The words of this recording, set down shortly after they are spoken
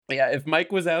Yeah, if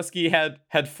Mike Wazowski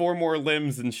had 4 more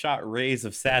limbs and shot rays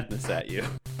of sadness at you.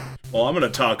 Well, I'm going to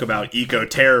talk about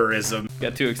eco-terrorism.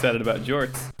 Got too excited about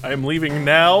jorts. I am leaving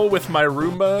now with my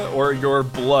Roomba or your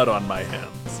blood on my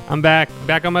hands. I'm back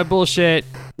on my bullshit.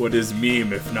 What is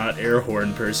meme if not air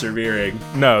horn persevering?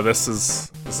 No, this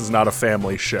is not a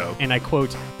family show. And I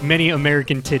quote, many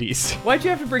American titties. Why'd you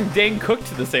have to bring Dane Cook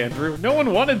to this, Andrew? No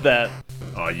one wanted that.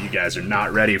 Oh, you guys are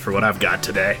not ready for what I've got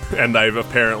today. And I've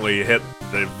apparently hit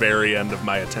the very end of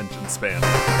my attention span.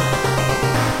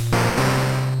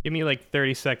 Give me like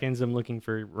 30 seconds. I'm looking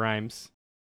for rhymes.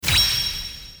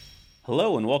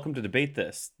 Hello and welcome to Debate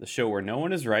This, the show where no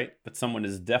one is right, but someone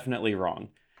is definitely wrong.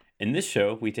 In this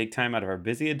show, we take time out of our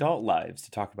busy adult lives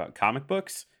to talk about comic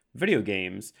books, video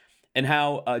games, and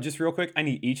how, just real quick, I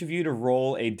need each of you to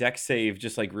roll a deck save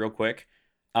just like real quick.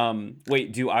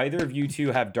 Wait, do either of you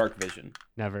two have dark vision?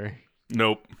 Never.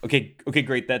 Nope. Okay,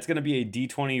 great. That's going to be a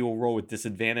D20 you'll roll with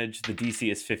disadvantage. The DC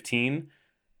is 15.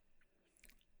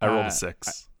 I rolled a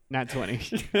 6. Not 20.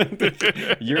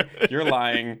 You're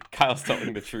lying. Kyle's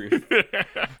telling the truth.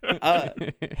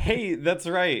 Hey, that's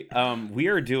right. We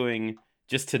are doing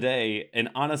just today an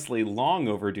honestly long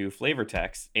overdue flavor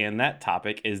text, and that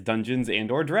topic is Dungeons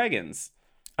and or Dragons.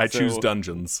 I choose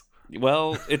Dungeons.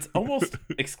 Well, it's almost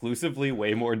exclusively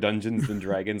way more Dungeons than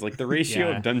Dragons. Like the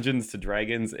ratio of Dungeons to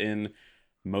Dragons in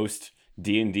most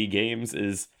D&D games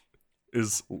is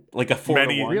like a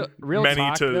 4-to-1. Real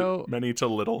talk, though, many to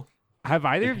little. Have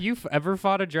either of you ever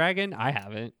fought a dragon? I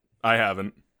haven't. I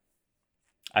haven't.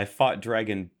 I fought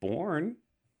Dragonborn.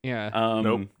 Yeah.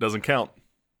 Nope, doesn't count.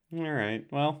 All right.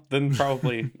 Well, then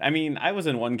probably. I mean, I was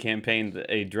in one campaign that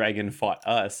a dragon fought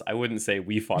us. I wouldn't say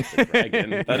we fought the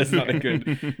dragon. That is not a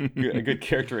good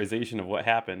characterization of what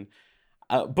happened.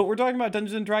 But we're talking about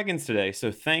Dungeons and Dragons today.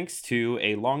 So thanks to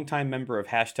a longtime member of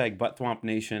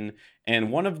 #ButtThwompNation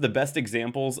and one of the best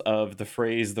examples of the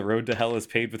phrase "the road to hell is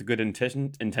paved with good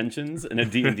intentions" in a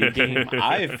D&D game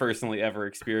I've personally ever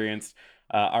experienced.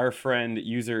 Our friend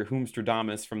user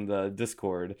Whomstradamus from the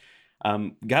Discord.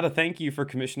 Gotta thank you for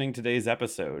commissioning today's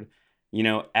episode. You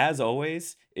know, as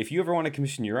always, if you ever want to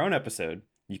commission your own episode,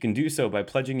 you can do so by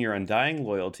pledging your undying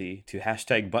loyalty to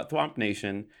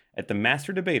 #ButtThwompNation at the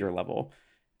Master Debater level.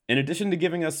 In addition to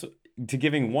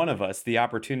giving one of us the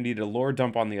opportunity to lore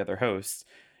dump on the other hosts,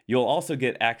 you'll also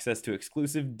get access to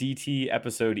exclusive DT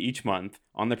episode each month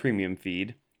on the premium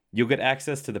feed. You'll get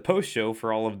access to the post show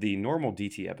for all of the normal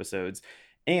DT episodes,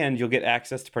 and you'll get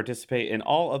access to participate in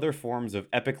all other forms of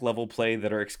epic level play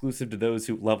that are exclusive to those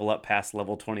who level up past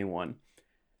level 21.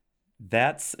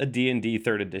 That's a D&D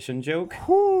 3rd edition joke.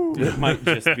 It might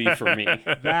just be for me.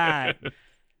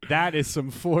 That is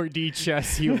some 4D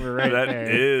chess humor right there.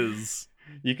 That is.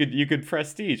 You could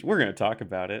prestige. We're going to talk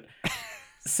about it.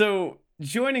 So,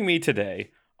 joining me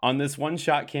today on this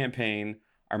one-shot campaign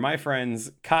are my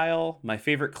friends Kyle, my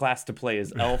favorite class to play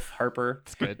is Elf, Harper.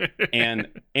 That's good. And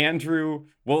Andrew,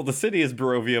 well, the city is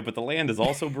Barovia, but the land is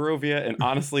also Barovia, and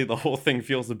honestly, the whole thing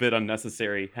feels a bit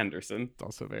unnecessary, Henderson. It's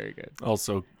also very good.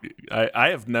 Also, I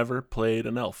have never played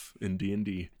an elf in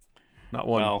D&D. Not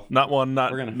one. Well, not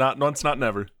once, not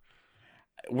never.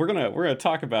 We're gonna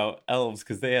talk about elves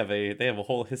because they have a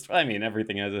whole history. I mean,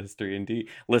 everything has a history in D.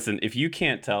 Listen, if you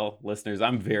can't tell, listeners,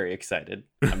 I'm very excited.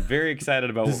 I'm very excited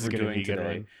about what we're doing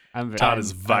today. Todd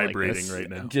is vibrating right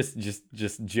now. Just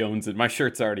jonesing. My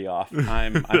shirt's already off.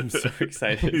 I'm so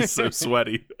excited. He's so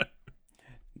sweaty.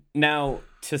 Now,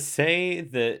 to say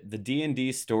that the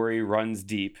D&D story runs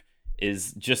deep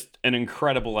is just an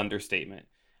incredible understatement.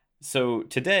 So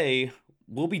today,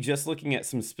 we'll be just looking at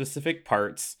some specific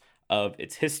parts of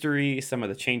its history, some of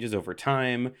the changes over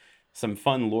time, some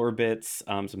fun lore bits,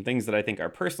 some things that I think are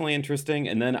personally interesting,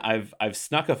 and then I've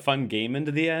snuck a fun game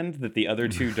into the end that the other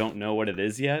two don't know what it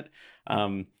is yet.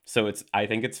 So I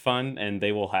think it's fun, and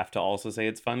they will have to also say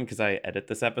it's fun because I edit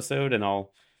this episode and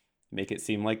I'll make it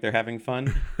seem like they're having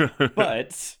fun.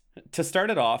 But to start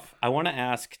it off, I want to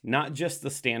ask not just the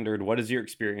standard, what is your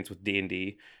experience with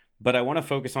D&D, but I want to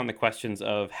focus on the questions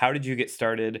of how did you get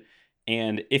started?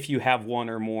 And if you have one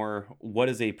or more, what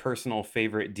is a personal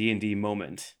favorite D&D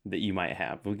moment that you might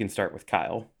have? We can start with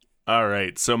Kyle. All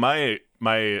right. So my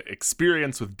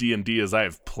experience with D&D is I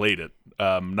have played it.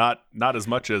 Not as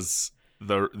much as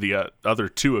the other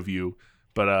two of you,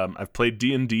 but I've played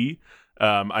D&D.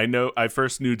 I know I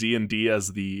first knew D&D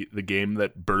as the game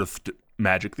that birthed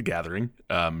Magic the Gathering,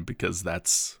 because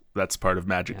that's part of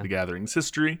Magic the Gathering's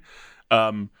history.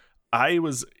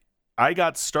 I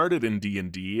got started in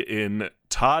D&D in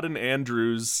Todd and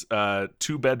Andrew's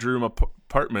 2-bedroom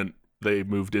apartment they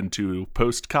moved into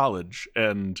post-college.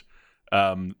 And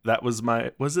That was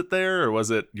was it there or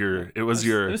was it your? It was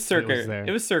your. It was circa. there.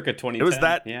 It was circa 2010. It was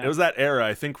that. Yeah. It was that era.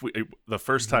 I think the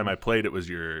first time I played it was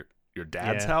your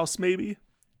dad's Yeah. house, maybe.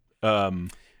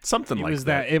 Something It like was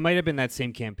that. It might have been that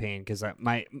same campaign because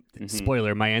my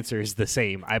spoiler, my answer is the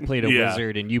same. I played a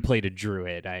wizard and you played a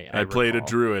druid. I played a recall.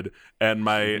 druid, and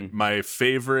my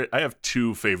favorite. I have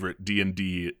two favorite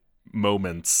D&D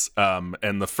moments,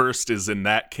 and the first is in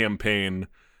that campaign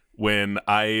when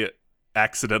I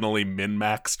accidentally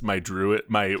min-maxed my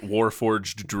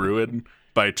warforged druid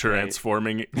by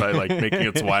transforming by like making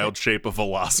its wild shape a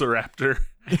velociraptor.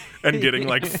 And getting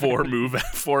like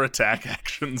four attack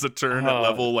actions a turn at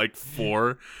level like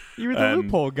 4. You were the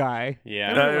loophole guy.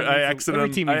 Yeah. Every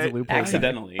team needs a loophole.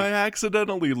 Accidentally. I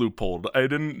accidentally loopholed. I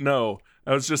didn't know.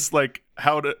 I was just like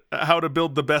how to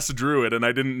build the best druid, and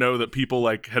I didn't know that people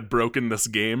like had broken this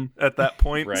game at that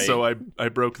point. Right. So I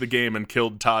broke the game and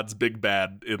killed Todd's big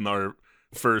bad in our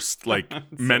first like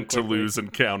meant to lose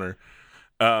encounter.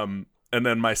 And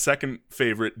then my second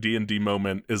favorite D&D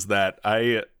moment is that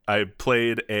I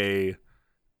played a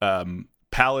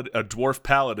dwarf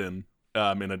paladin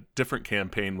in a different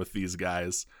campaign with these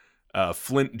guys,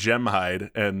 Flint Gemhide,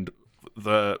 and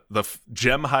the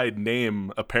Gemhide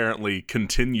name apparently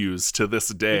continues to this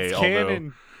day, It's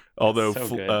canon. although So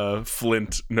good.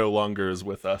 Flint no longer is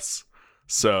with us.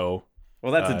 So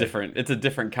Well, that's it's a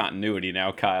different continuity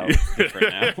now, Kyle. It's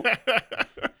different now.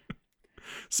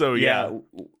 so yeah.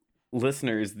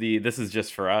 Listeners, this is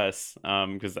just for us,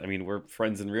 because I mean we're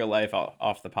friends in real life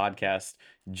off the podcast.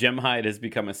 Gemhide has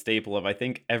become a staple of I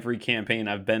think every campaign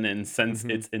I've been in since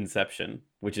its inception,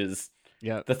 which is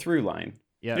the through line.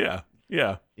 Yeah.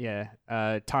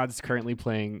 Todd's currently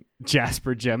playing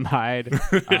Jasper Gemhide.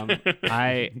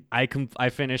 I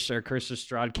finished our Curse of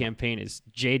Strahd campaign as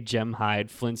Jade Gemhide,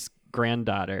 Flint's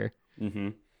granddaughter. Mm-hmm.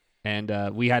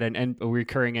 And we had a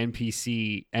recurring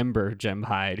NPC, Ember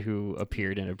Gemhide, who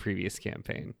appeared in a previous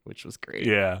campaign, which was great.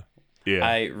 Yeah.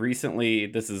 I recently,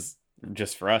 this is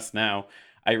just for us now,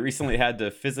 I recently had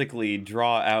to physically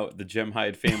draw out the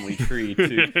Gemhide family tree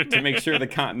to make sure the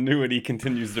continuity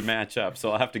continues to match up.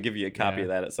 So I'll have to give you a copy of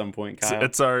that at some point, Kyle.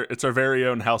 It's our very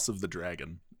own House of the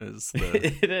Dragon is the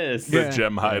It is. the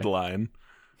Gemhide line.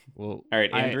 Well, All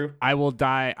right, Andrew. I will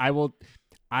die.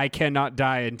 I cannot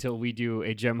die until we do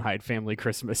a Gemhide family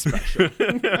Christmas special.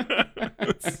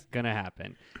 It's gonna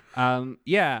happen.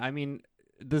 I mean,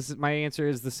 my answer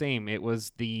is the same. It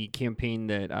was the campaign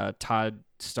that Todd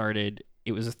started.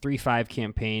 It was a 3-5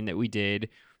 campaign that we did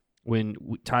when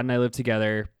Todd and I lived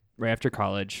together right after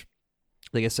college.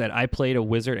 Like I said, I played a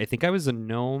wizard. I think I was a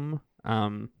gnome,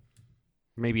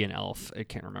 maybe an elf. I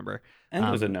can't remember. And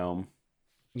it was a gnome.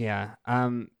 Yeah.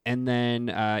 And then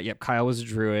Kyle was a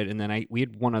druid, and then we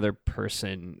had one other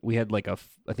person. We had like I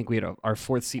think we had our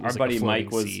fourth seat was Our like buddy a floating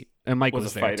Mike was seat. And Mike was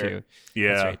was a there fighter. too.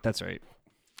 Yeah. That's right.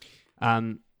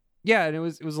 And it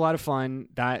was a lot of fun.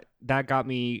 That got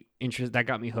me interested. That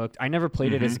got me hooked. I never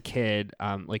played it as a kid,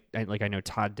 like I know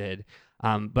Todd did.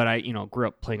 But I grew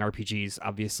up playing RPGs,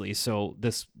 obviously. So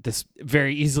this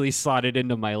very easily slotted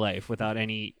into my life without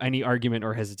any argument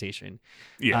or hesitation.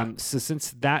 Yeah. So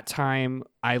since that time,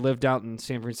 I lived out in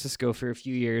San Francisco for a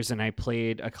few years, and I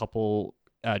played a couple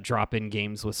drop-in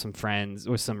games with some friends,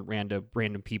 with some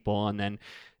random people, and then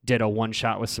did a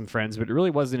one-shot with some friends. But it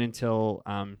really wasn't until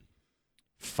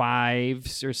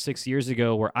 5 or 6 years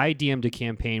ago where I DM'd a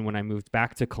campaign when I moved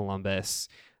back to Columbus.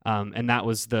 And that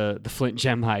was the Flint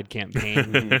Gemhide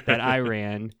campaign that I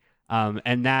ran.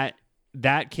 And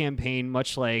that campaign,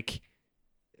 much like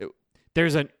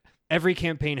every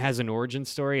campaign has an origin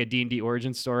story, a D&D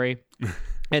origin story.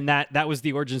 And that was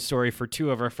the origin story for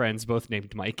two of our friends, both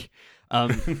named Mike.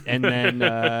 And then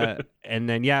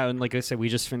like I said, we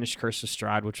just finished Curse of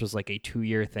Strahd, which was like a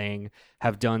 2-year thing.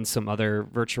 Have done some other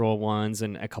virtual ones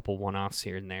and a couple one-offs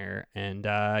here and there. And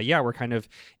we're kind of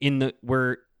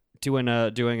we're doing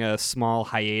a small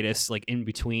hiatus, like in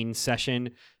between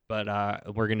session, but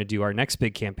we're gonna do our next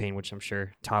big campaign, which I'm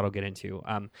sure Todd will get into.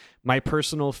 My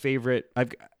personal favorite,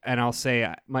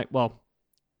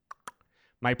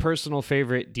 my personal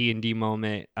favorite D&D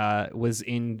moment was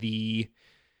in the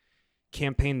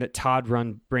campaign that Todd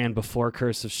ran before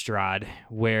Curse of Strahd,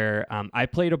 where I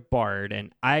played a bard,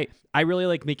 and I really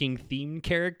like making themed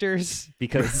characters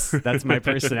because that's my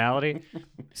personality.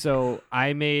 So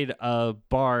I made a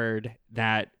bard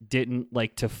that didn't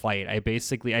like to fight. I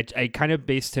kind of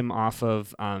based him off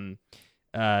of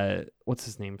what's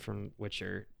his name from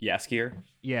Witcher? Jaskier.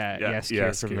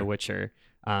 Jaskier from The Witcher.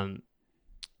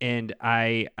 and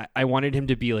I wanted him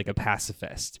to be like a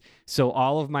pacifist. So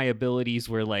all of my abilities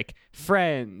were like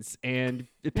friends and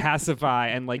pacify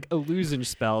and like illusion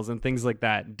spells and things like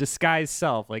that. Disguise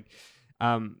self, like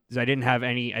so I didn't have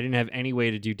any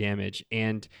way to do damage.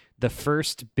 And the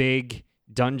first big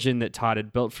dungeon that Todd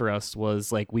had built for us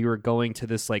was like we were going to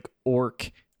this like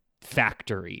orc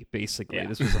factory, basically. Yeah.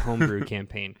 This was a homebrew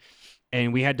campaign.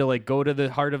 And we had to like go to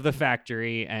the heart of the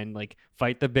factory and like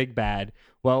fight the big bad.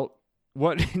 Well,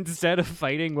 instead of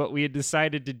fighting, what we had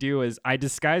decided to do is I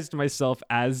disguised myself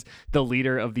as the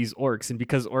leader of these orcs, and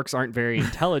because orcs aren't very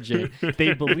intelligent,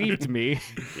 they believed me.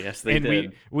 Yes, they And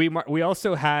did. we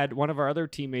also had one of our other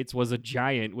teammates was a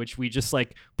giant, which we just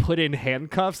like put in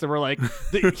handcuffs, and we're like,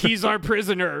 he's our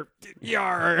prisoner,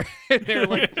 yar. And they're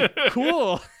like,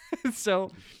 cool.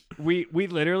 So we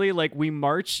literally like we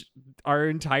marched our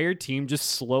entire team, just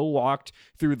slow walked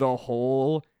through the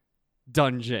whole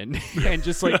dungeon and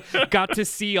just like got to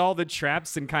see all the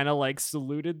traps and kind of like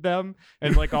saluted them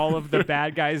and like all of the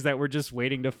bad guys that were just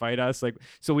waiting to fight us. Like,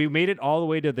 so we made it all the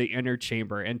way to the inner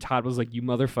chamber, and Todd was like, you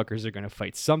motherfuckers are gonna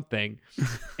fight something.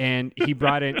 And he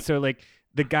brought in, so like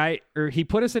the guy, or he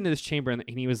put us into this chamber, and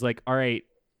he was like, all right,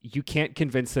 you can't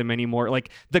convince them anymore. Like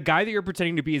the guy that you're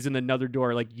pretending to be is in another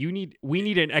door. Like we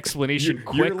need an explanation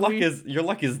quickly. Your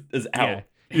luck is out.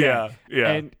 Yeah.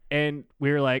 And we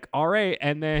were like, all right.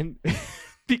 And then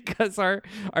because our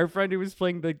friend who was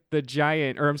playing the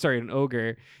giant, or I'm sorry, an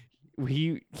ogre,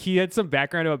 he had some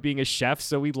background about being a chef,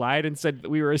 so we lied and said that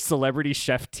we were a celebrity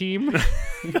chef team.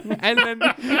 and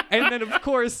then of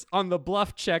course on the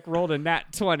bluff check rolled a nat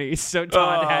 20, so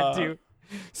Todd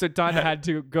had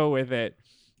to go with it.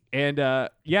 And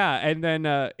and then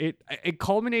it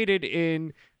culminated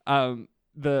in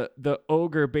the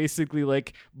ogre basically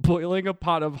like boiling a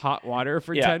pot of hot water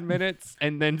for 10 minutes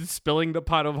and then spilling the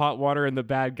pot of hot water in the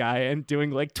bad guy and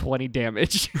doing like 20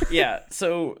 damage. Yeah,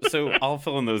 so I'll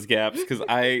fill in those gaps because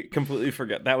I completely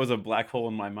forgot. That was a black hole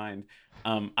in my mind.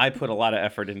 I put a lot of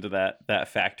effort into that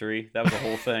factory. That was a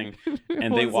whole thing,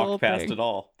 and they walked past it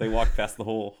all. They walked past the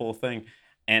whole thing.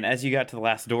 And as you got to the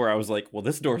last door, I was like, well,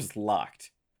 this door's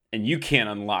locked and you can't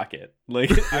unlock it.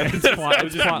 Like I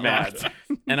was just mad.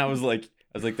 And I was like,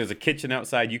 there's a kitchen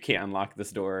outside. You can't unlock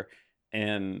this door.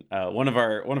 And one of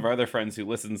our other friends who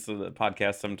listens to the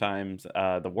podcast sometimes,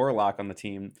 the warlock on the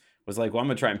team, was like, well, I'm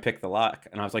gonna try and pick the lock.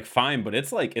 And I was like, fine, but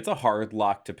it's a hard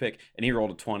lock to pick. And he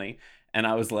rolled a 20. And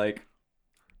I was like,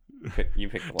 you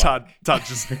pick the lock. Todd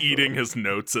just eating his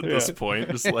notes at this point,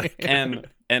 just like. And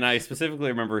I specifically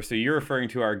remember, so you're referring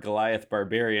to our Goliath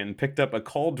barbarian picked up a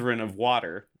cauldron of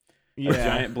water. A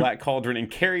giant black cauldron, and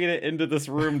carried it into this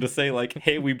room to say like,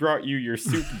 hey, we brought you your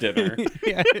soup dinner.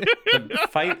 The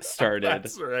fight started.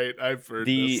 That's right, I've heard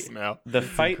this now. The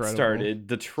fight started.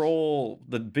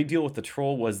 The big deal with the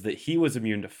troll was that he was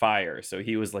immune to fire, so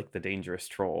he was like the dangerous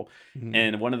troll. Mm-hmm.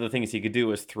 And one of the things he could do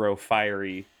was throw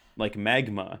fiery like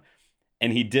magma,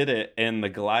 and he did it. And the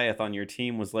Goliath on your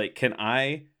team was like, can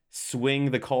I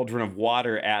swing the cauldron of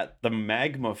water at the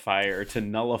magma fire to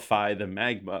nullify the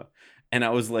magma? And I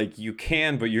was like, you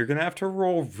can, but you're going to have to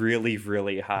roll really,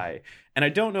 really high. And I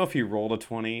don't know if he rolled a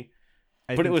 20,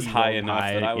 but it was high enough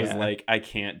that I was like, I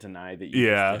can't deny that you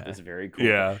just did this very cool.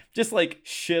 Yeah. Just like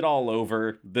shit all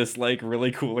over this like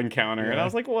really cool encounter. Yeah. And I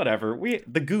was like, whatever.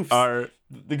 The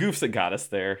goofs that got us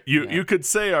there. You could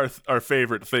say our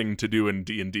favorite thing to do in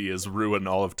D&D is ruin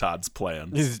all of Todd's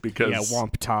plans. Because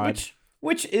womp Todd.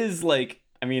 Which is like,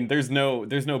 I mean, there's no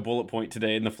bullet point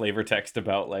today in the flavor text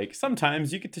about like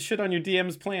sometimes you get to shit on your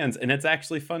DM's plans, and it's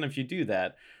actually fun if you do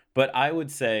that. But I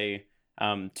would say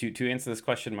to answer this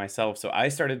question myself, so I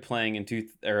started playing in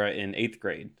 8th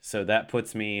grade, so that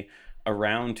puts me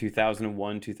around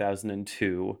 2001,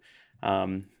 2002.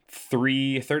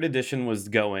 3rd edition was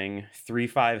going.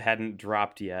 3.5 hadn't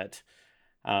dropped yet.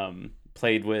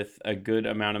 Played with a good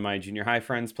amount of my junior high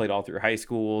friends, played all through high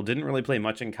school, didn't really play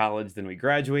much in college. Then we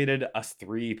graduated, us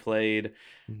 3 played.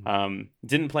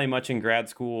 Didn't play much in grad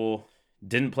school,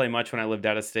 didn't play much when I lived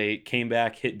out of state, came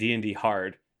back, hit D&D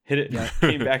hard, hit it,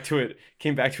 came back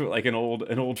to it like an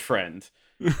old friend.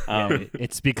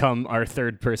 It's become our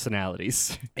third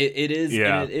personalities. It is,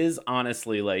 and it is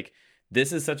honestly like,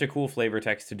 this is such a cool flavor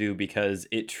text to do because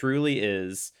it truly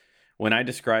is, when I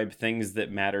describe things that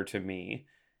matter to me,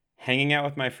 hanging out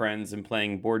with my friends and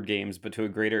playing board games, but to a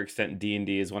greater extent,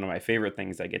 D&D is one of my favorite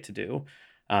things I get to do.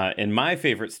 And my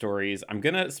favorite stories, I'm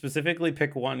going to specifically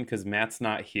pick one because Matt's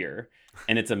not here,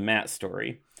 and it's a Matt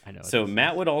story. I know. So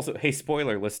Matt would also, hey,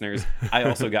 spoiler listeners, I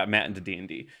also got Matt into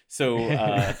D&D. So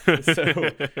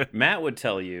Matt would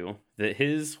tell you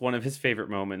that one of his favorite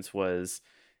moments was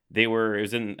It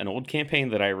was in an old campaign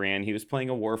that I ran. He was playing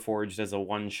a Warforged as a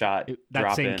one-shot That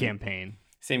drop same in. campaign.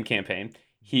 Same campaign.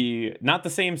 Not the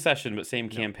same session, but same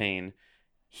campaign.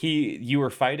 You were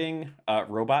fighting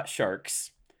robot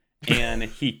sharks, and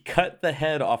he cut the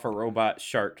head off a robot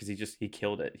shark because he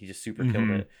killed it. He just super killed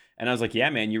it. And I was like, yeah,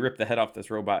 man, you ripped the head off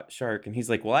this robot shark. And he's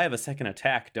like, well, I have a second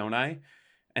attack, don't I?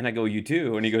 And I go, you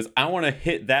do? And he goes, I want to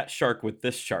hit that shark with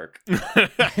this shark.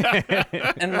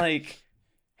 And like,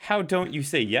 how don't you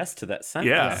say yes to that sentence?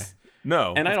 Yeah.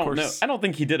 No. And I don't know. course. I don't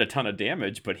think he did a ton of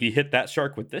damage, but he hit that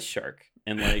shark with this shark.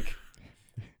 And like,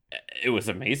 it was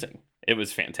amazing. It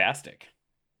was fantastic.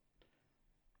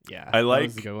 Yeah, I that like-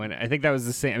 was a good one. I think that was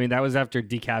the same. I mean, that was after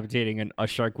decapitating a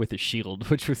shark with a shield,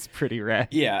 which was pretty rad.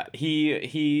 Yeah,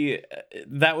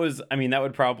 that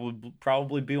would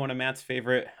probably be one of Matt's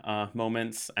favorite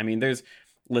moments. I mean,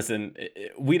 listen,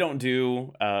 we don't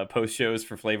do post shows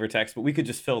for flavor text, but we could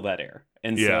just fill that air.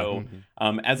 And so,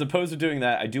 as opposed to doing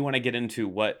that, I do want to get into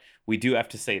what we do have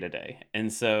to say today.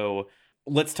 And so,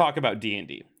 let's talk about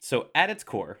D&D. So, at its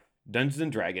core, Dungeons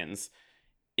and Dragons,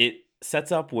 it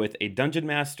sets up with a dungeon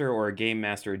master or a game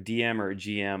master, a DM or a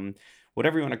GM,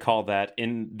 whatever you want to call that.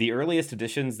 In the earliest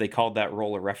editions, they called that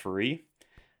role a referee.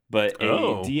 But a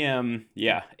DM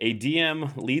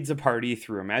leads a party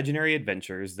through imaginary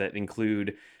adventures that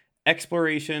include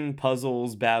exploration,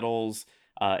 puzzles, battles,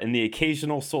 and the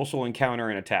occasional social encounter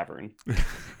in a tavern.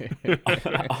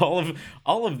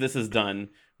 all of this is done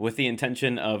with the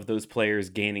intention of those players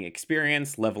gaining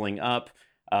experience, leveling up,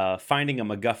 finding a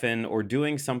MacGuffin, or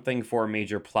doing something for a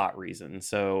major plot reason.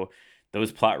 So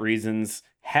those plot reasons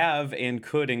have and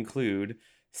could include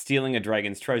stealing a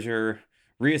dragon's treasure,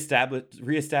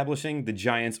 reestablishing the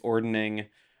giant's ordning,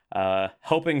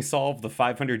 helping solve the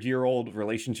 500-year-old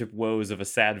relationship woes of a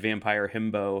sad vampire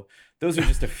himbo. Those are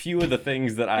just a few of the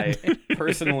things that I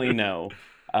personally know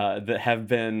that have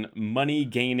been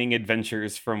money-gaining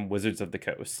adventures from Wizards of the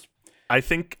Coast. I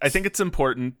think it's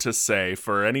important to say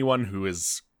for anyone who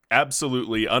is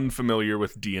absolutely unfamiliar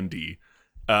with D&D,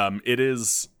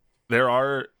 there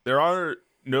are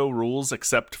no rules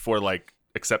except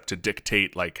to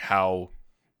dictate like how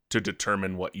to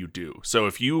determine what you do. So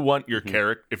if you want your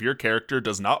if your character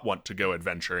does not want to go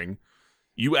adventuring,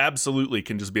 you absolutely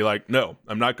can just be like, no,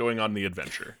 I'm not going on the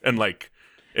adventure. And like,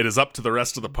 it is up to the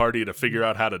rest of the party to figure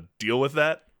out how to deal with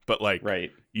that. But like,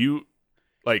 right.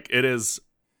 It is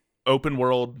open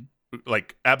world,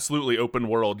 like absolutely open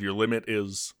world. Your limit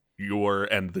is your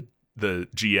and the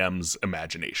GM's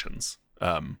imaginations.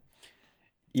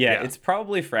 Yeah, it's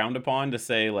probably frowned upon to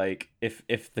say like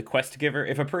if the quest giver,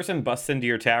 if a person busts into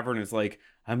your tavern and is like,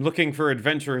 I'm looking for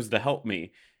adventurers to help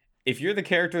me. If you're the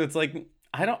character that's like,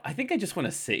 I think I just want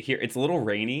to sit here. It's a little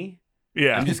rainy.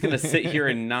 Yeah. I'm just going to sit here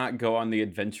and not go on the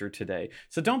adventure today.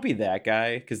 So don't be that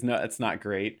guy, because no, that's not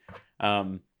great.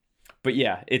 But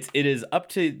yeah, it is up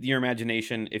to your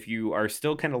imagination. If you are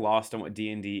still kind of lost on what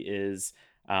D&D is,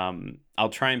 I'll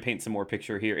try and paint some more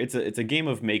picture here. It's a game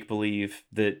of make-believe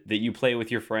that you play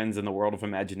with your friends in the world of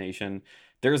imagination.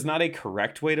 There's not a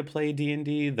correct way to play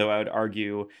D&D, though I would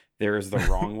argue there is the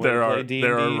wrong way to play D&D.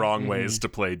 There are wrong ways to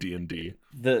play D&D.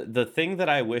 The thing that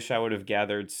I wish I would have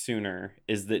gathered sooner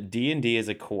is that D&D is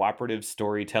a cooperative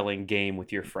storytelling game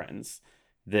with your friends.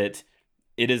 That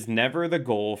it is never the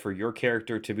goal for your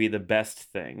character to be the best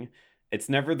thing. It's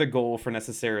never the goal for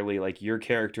necessarily like your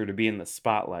character to be in the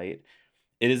spotlight.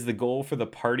 It is the goal for the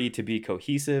party to be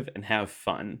cohesive and have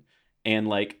fun and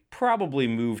like probably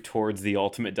move towards the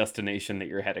ultimate destination that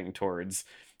you're heading towards.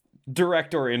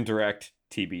 Direct or indirect,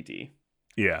 TBD.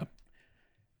 Yeah.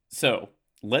 So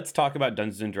let's talk about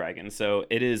Dungeons and Dragons. So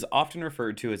it is often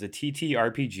referred to as a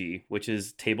TTRPG, which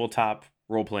is tabletop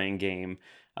role-playing game.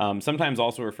 Sometimes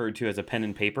also referred to as a pen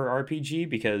and paper RPG,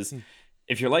 because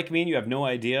if you're like me and you have no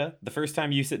idea, the first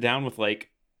time you sit down with like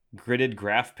gridded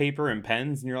graph paper and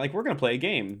pens and you're like, we're going to play a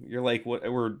game. You're like, what?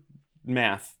 We're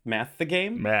math the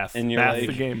game? And you're math like,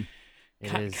 the game.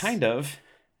 Kind of.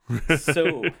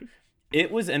 So it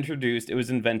was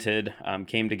invented,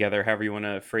 came together, however you want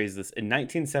to phrase this, in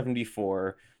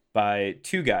 1974 by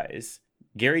two guys,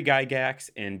 Gary Gygax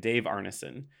and Dave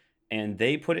Arneson. And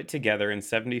they put it together in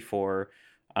 74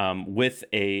 with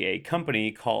a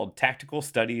company called Tactical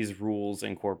Studies Rules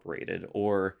Incorporated,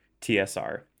 or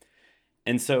TSR.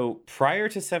 And so prior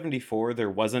to 74, there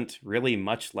wasn't really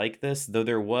much like this, though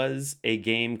there was a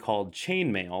game called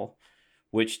Chainmail,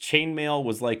 which Chainmail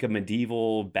was like a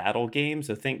medieval battle game.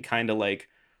 So think kind of like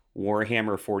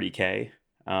Warhammer 40K.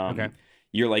 Okay.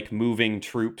 You're like moving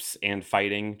troops and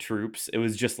fighting troops. It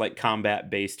was just like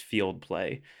combat-based field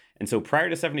play. And so prior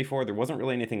to 74, there wasn't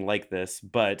really anything like this,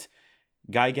 but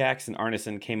Gygax and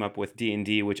Arneson came up with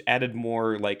D&D, which added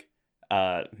more like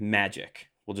magic.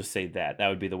 We'll just say that. That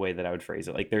would be the way that I would phrase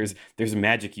it. Like there's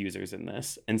magic users in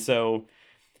this. And so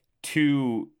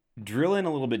to drill in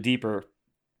a little bit deeper,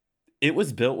 it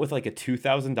was built with like a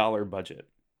 $2,000 budget.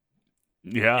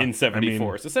 Yeah. In 74.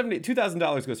 I mean, So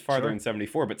 $2,000 goes farther Sure. in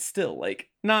 74, but still like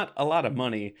not a lot of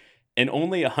money. And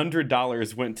only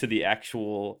 $100 went to the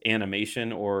actual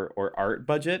animation or art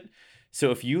budget.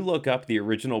 So if you look up the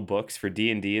original books for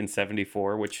D&D in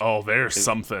 74, which oh, there's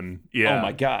something. Yeah. oh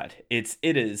my god, it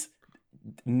is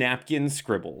napkin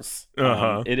scribbles.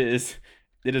 Uh-huh. It is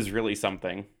really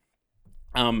something.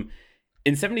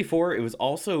 In 74, it was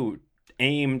also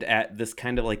aimed at this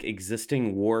kind of like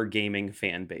existing wargaming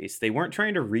fan base. They weren't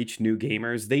trying to reach new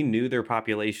gamers. They knew their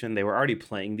population. They were already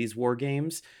playing these war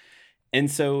games. And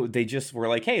so they just were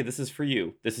like, hey, this is for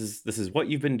you. This is what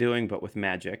you've been doing, but with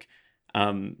magic.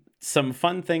 Some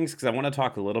fun things, because I want to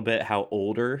talk a little bit how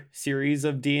older series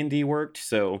of D&D worked.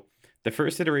 So the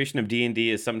first iteration of D&D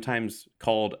is sometimes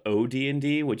called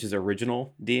OD&D, which is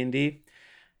original D&D.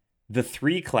 The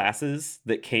 3 classes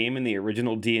that came in the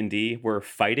original D&D were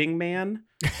Fighting Man,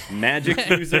 Magic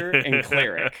User, and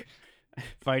Cleric.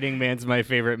 Fighting Man's my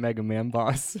favorite Mega Man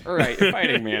boss. All right,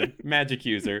 Fighting Man, Magic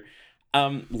User.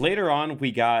 Later on,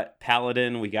 we got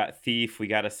Paladin, we got Thief, we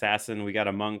got Assassin, we got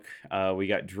a Monk, we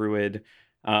got Druid.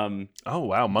 Oh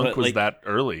wow, Monk but, was like, that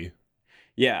early.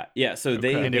 Yeah. So Okay.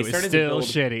 they And it was started still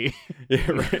to build. shitty.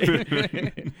 Yeah,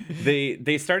 right.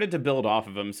 They started to build off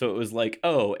of them, so it was like,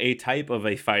 oh, a type of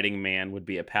a fighting man would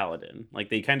be a paladin. Like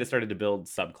they kind of started to build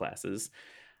subclasses.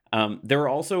 There were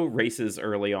also races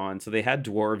early on, so they had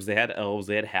dwarves, they had elves,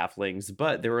 they had halflings,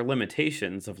 but there were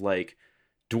limitations of like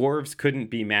dwarves couldn't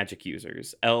be magic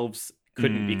users, elves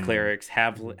couldn't be clerics,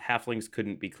 halflings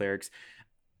couldn't be clerics.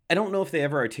 I don't know if they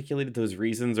ever articulated those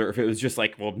reasons or if it was just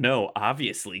like, well, no,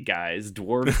 obviously, guys,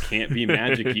 dwarves can't be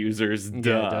magic users. Duh.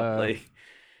 Yeah, duh. Like,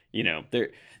 you know,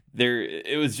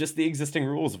 it was just the existing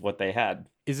rules of what they had.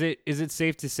 Is it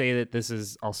safe to say that this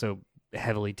is also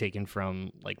heavily taken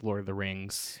from like Lord of the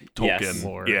Rings? Tolkien. Yes.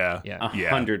 Lore? Yeah. Yeah.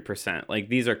 100%. Like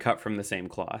these are cut from the same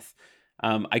cloth.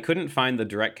 I couldn't find the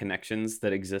direct connections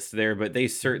that exist there, but they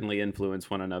certainly influence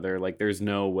one another. Like there's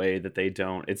no way that they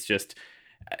don't. It's just,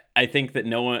 I think that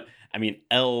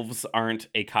elves aren't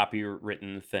a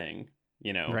copywritten thing.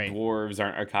 You know, Right. dwarves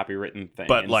aren't a copywritten thing.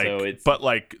 But And like, so it's,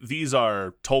 these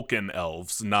are Tolkien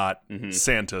elves, not Mhm.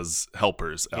 Santa's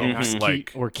helpers elves. Mhm.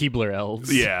 Like, Or Keebler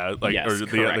elves. yeah, like Yes, or the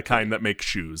correct. kind that make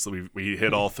shoes. We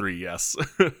hit all 3. Yes.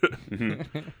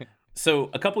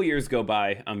 So a couple years go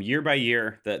by, year by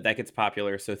year, that gets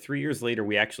popular. So 3 years later,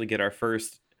 we actually get our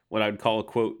first, what I would call,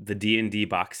 quote, the D&D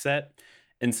box set.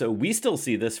 And so we still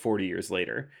see this 40 years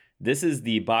later. This is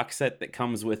the box set that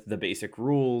comes with the basic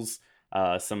rules,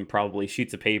 some probably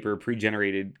sheets of paper,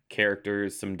 pre-generated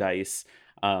characters, some dice.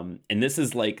 And this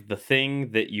is like the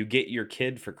thing that you get your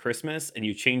kid for Christmas and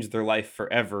you change their life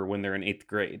forever when they're in 8th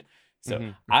grade. So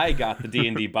Mhm. I got the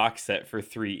D&D box set for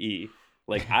 3E.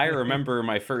 Like I remember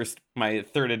my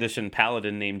 3rd edition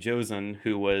paladin named Josen,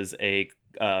 who was a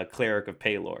cleric of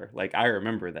Paylor. Like I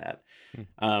remember that.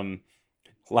 A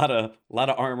lot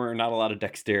of armor, not a lot of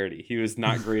dexterity. He was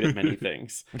not great at many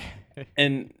things.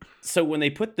 And so when they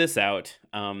put this out,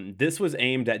 this was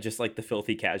aimed at just like the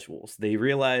filthy casuals. They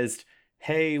realized,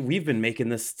 hey, we've been making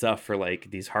this stuff for like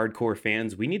these hardcore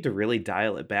fans. We need to really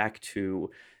dial it back to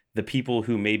the people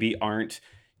who maybe aren't,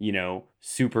 you know,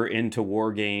 super into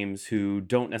war games, who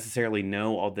don't necessarily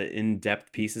know all the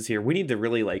in-depth pieces here. We need to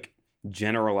really like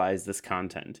generalize this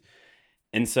content.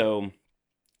 And so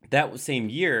that same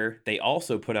year, they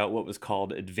also put out what was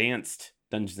called Advanced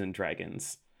Dungeons and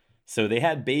Dragons. So they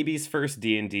had baby's first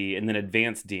D&D and then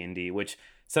Advanced D&D, which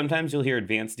sometimes you'll hear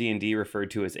Advanced D&D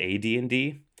referred to as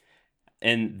AD&D.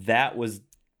 And that was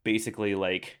basically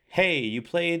like, hey, you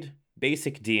played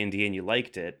basic D&D and you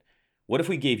liked it. What if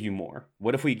we gave you more?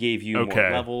 What if we gave you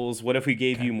more levels? What if we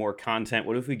gave you more content?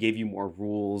 What if we gave you more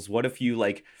rules? What if you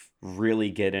like really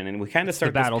get in? And we kind of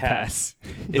start The battle this path. pass.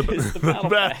 It is the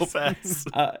battle pass.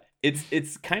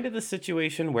 It's kind of the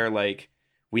situation where like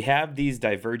we have these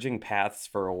diverging paths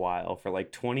for a while, for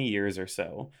like 20 years or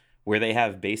so, where they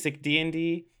have basic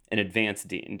D&D and advanced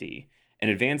D&D. And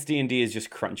advanced D&D is just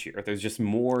crunchier. There's just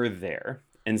more there.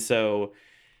 And so,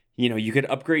 you know, you could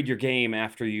upgrade your game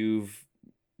after you've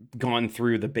gone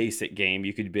through the basic game.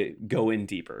 You could go in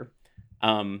deeper.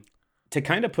 To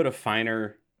kind of put a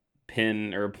finer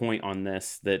pin or a point on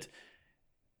this, that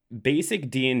basic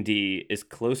D&D is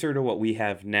closer to what we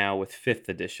have now with 5th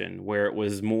edition, where it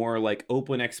was more like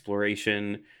open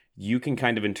exploration. You can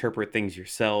kind of interpret things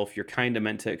yourself. You're kind of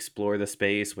meant to explore the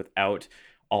space without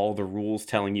all the rules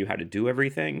telling you how to do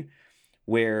everything.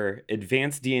 where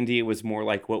advanced D&D was more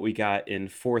like what we got in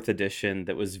 4th edition,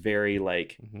 that was very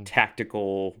like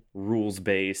tactical, rules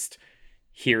based.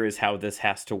 Here is how this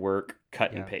has to work,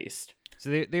 cut and paste.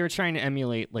 So they were trying to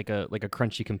emulate like a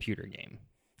crunchy computer game.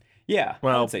 Yeah, I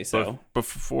Well, would say so.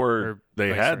 before Or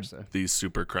they vice had versa. these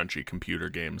super crunchy computer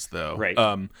games, though. Right.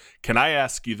 Can I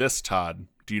ask you this, Todd?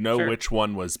 Do you know Sure. which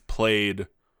one was played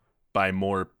by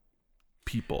more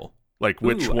people? Like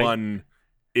which Ooh, one?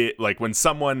 Like when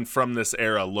someone from this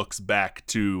era looks back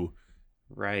to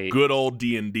Right. good old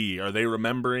D&D, are they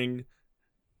remembering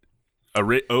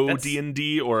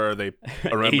OD&D or are they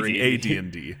remembering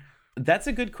AD&D? That's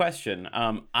a good question.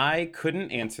 I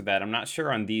couldn't answer that. I'm not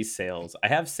sure on these sales. I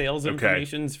have sales Okay.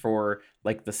 informations for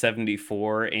like the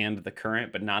 74 and the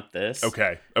current, but not this.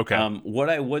 Okay. What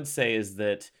I would say is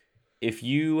that if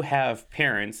you have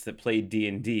parents that played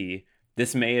D&D,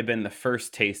 this may have been the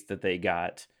first taste that they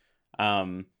got.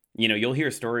 You'll hear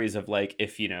stories of like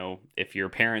if your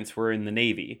parents were in the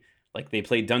Navy, like they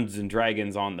played Dungeons and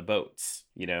Dragons on the boats.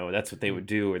 That's what they would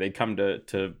do, or they'd come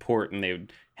to port and they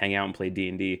would hang out and play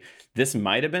D&D. This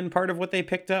might have been part of what they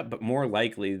picked up, but more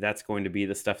likely that's going to be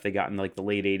the stuff they got in like the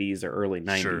late 80s or early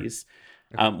 90s.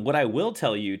 Sure. What I will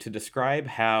tell you to describe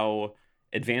how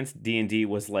advanced D&D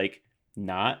was like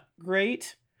not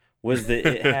great was that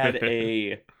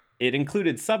it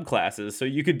included subclasses, so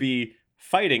you could be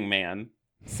fighting man,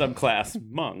 subclass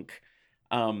monk.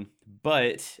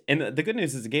 But the good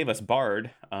news is it gave us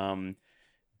bard,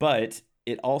 but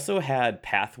it also had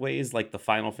pathways like the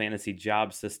Final Fantasy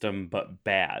job system, but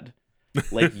bad.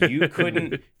 Like you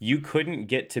couldn't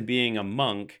get to being a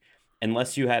monk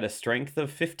unless you had a strength of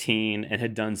 15 and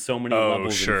had done so many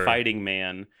levels in fighting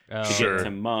man to get to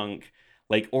monk.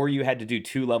 Like, or you had to do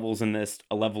 2 levels in this,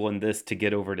 a level in this to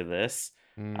get over to this.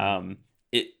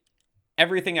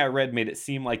 Everything I read made it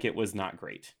seem like it was not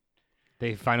great.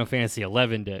 They Final Fantasy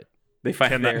 11'd it.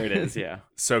 There it is, yeah.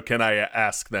 So can I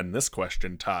ask then this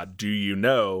question, Todd? Do you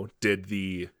know, did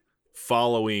the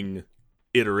following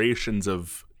iterations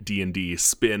of D&D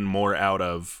spin more out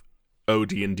of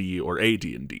OD&D or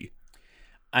AD&D?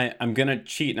 I'm going to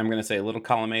cheat and I'm going to say a little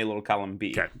column A, a little column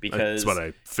B. Okay, because that's what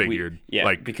I figured.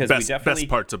 Because best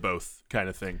parts of both kind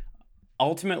of thing.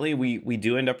 Ultimately, we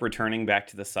do end up returning back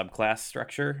to the subclass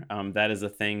structure. That is a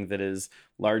thing that is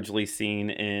largely seen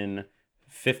in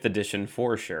 5th edition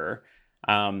for sure,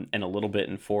 and a little bit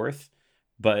in 4th.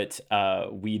 But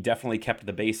we definitely kept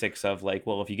the basics of like,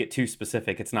 well, if you get too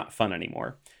specific, it's not fun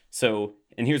anymore. So,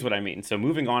 and here's what I mean. So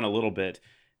moving on a little bit,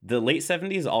 the late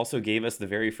 70s also gave us the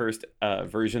very first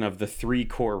version of the 3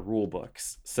 core rule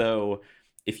books. So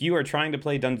if you are trying to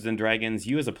play Dungeons and Dragons,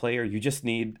 you as a player, you just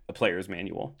need a player's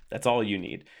manual. That's all you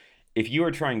need. If you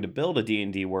are trying to build a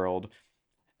D&D world,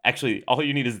 actually, all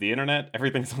you need is the internet.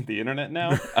 Everything's on the internet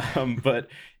now. But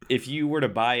if you were to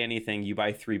buy anything, you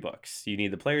buy 3 books. You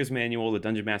need the player's manual, the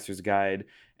Dungeon Master's Guide,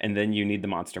 and then you need the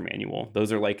monster manual.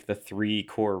 Those are like the 3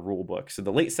 core rule books. So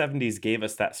the late 70s gave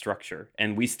us that structure,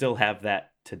 and we still have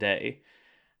that today.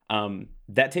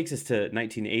 That takes us to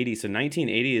 1980. So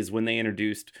 1980 is when they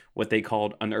introduced what they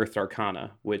called Unearthed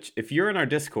Arcana, which if you're in our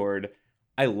Discord,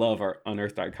 I love our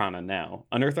Unearthed Arcana now.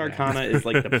 Unearthed Arcana is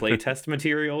like the playtest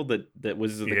material that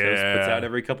Wizards of the Coast puts out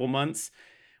every couple months.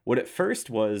 What it first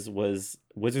was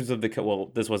Wizards of the Coast.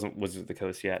 Well, this wasn't Wizards of the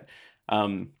Coast yet.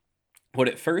 What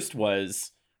it first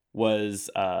was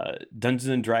Dungeons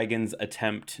and Dragons'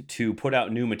 attempt to put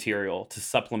out new material to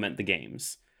supplement the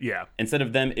games. Yeah. Instead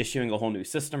of them issuing a whole new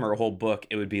system or a whole book,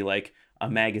 it would be like a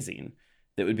magazine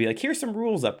that would be like, here's some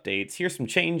rules updates, here's some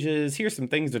changes, here's some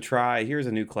things to try, here's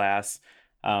a new class.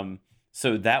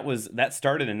 So that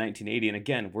started in 1980, and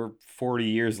again, we're 40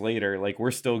 years later. Like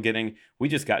we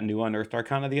just got new Unearthed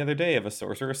Arcana the other day of a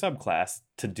sorcerer subclass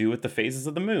to do with the phases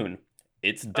of the moon.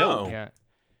 It's dope. Yeah.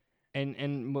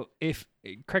 And if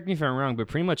correct me if I'm wrong, but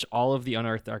pretty much all of the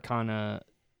Unearthed Arcana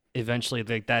eventually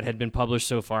that had been published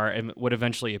so far and would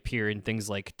eventually appear in things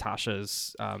like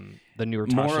Tasha's the newer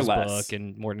Tasha's book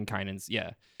and Mordenkainen's.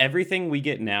 Yeah. Everything we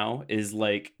get now is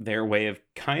like their way of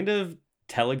kind of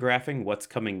telegraphing what's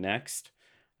coming next.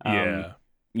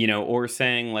 Or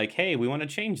saying like, hey, we want to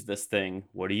change this thing.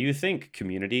 What do you think,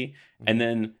 community? And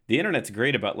then the internet's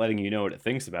great about letting you know what it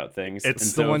thinks about things.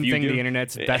 It's the one thing the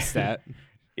internet's best at.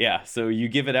 Yeah. So you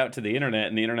give it out to the internet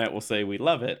and the internet will say we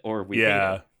love it or we hate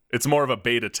it. It's more of a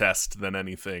beta test than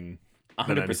anything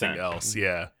 100%. Else.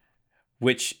 Yeah.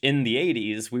 Which in the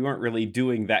 80s, we weren't really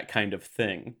doing that kind of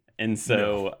thing. And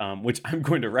so, which I'm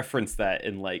going to reference that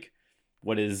in like,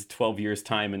 what is 12 years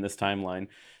time in this timeline.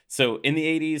 So in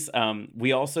the 80s,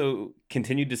 we also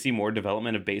continued to see more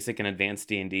development of basic and advanced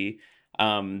D&D.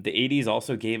 The 80s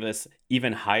also gave us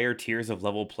even higher tiers of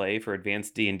level play for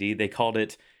advanced D&D. They called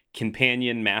it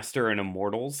Companion, Master, and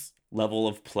Immortals level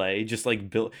of play. Just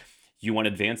like you want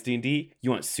advanced D&D, you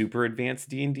want super advanced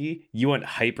D&D, you want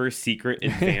hyper secret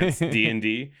advanced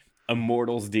D&D.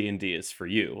 Immortals D&D is for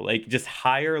you. Like just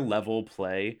higher level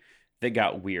play that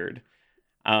got weird.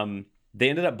 They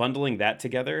ended up bundling that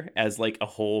together as like a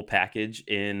whole package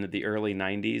in the early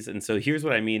 90s. And so here's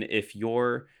what I mean. If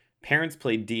your parents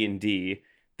played D&D,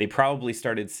 they probably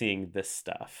started seeing this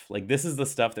stuff. Like this is the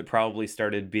stuff that probably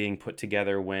started being put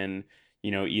together when,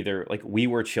 either like we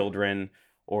were children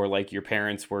or like your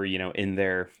parents were, in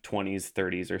their 20s,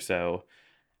 30s or so.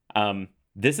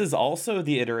 This is also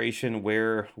the iteration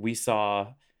where we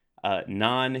saw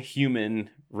non-human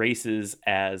races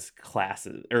as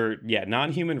classes,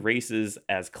 non-human races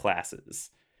as classes.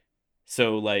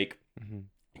 So like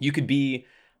you could be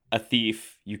a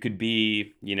thief, you could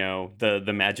be,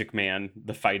 the magic man,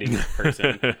 the fighting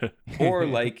person, or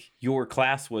like your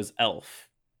class was elf,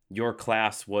 your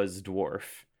class was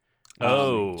dwarf.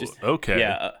 Okay.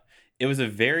 Yeah. It was a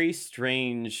very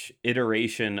strange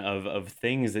iteration of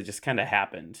things that just kind of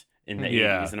happened in the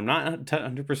 80s. And I'm not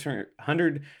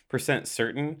 100%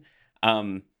 certain.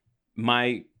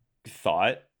 My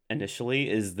thought initially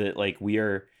is that like we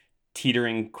are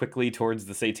teetering quickly towards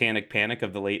the satanic panic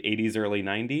of the late 80s, early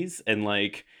 90s. And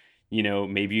like,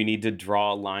 maybe you need to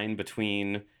draw a line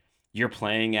between you're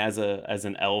playing as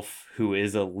an elf who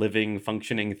is a living,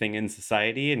 functioning thing in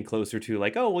society, and closer to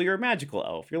like, oh, well, you're a magical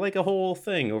elf. You're like a whole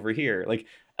thing over here. Like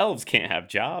elves can't have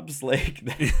jobs. Like,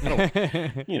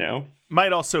 I don't,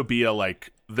 Might also be a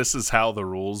like, this is how the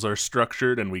rules are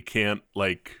structured, and we can't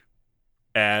like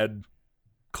add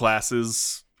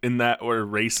classes in that or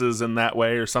races in that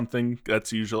way or something.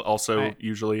 That's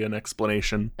usually an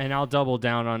explanation. And I'll double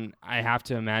down on, I have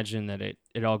to imagine that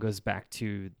it all goes back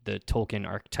to the Tolkien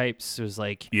archetypes. It was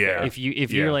like, if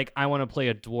you're like, I want to play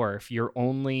a dwarf, your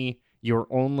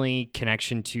only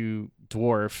connection to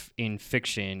dwarf in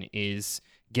fiction is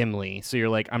Gimli. So you're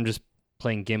like, I'm just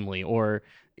playing Gimli. Or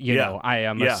I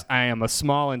am a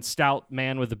small and stout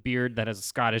man with a beard that has a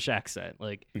Scottish accent.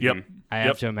 Like, I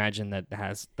have to imagine that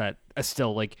has that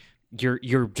still like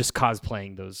you're just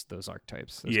cosplaying those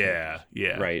archetypes.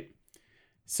 Right.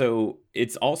 So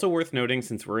it's also worth noting,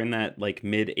 since we're in that like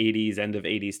mid 80s, end of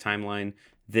 80s timeline,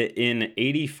 that in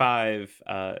 85,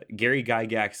 Gary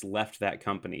Gygax left that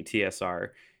company, TSR.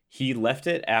 He left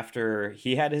it after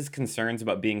he had his concerns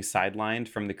about being sidelined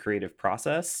from the creative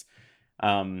process.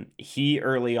 He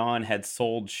early on had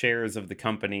sold shares of the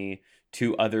company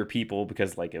to other people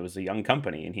because like it was a young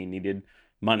company and he needed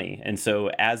money. And so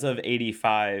as of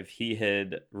 85, he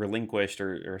had relinquished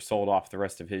or sold off the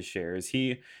rest of his shares.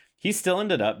 He still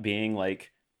ended up being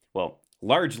like, well,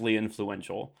 largely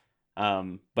influential.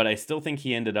 But I still think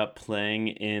he ended up playing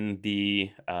in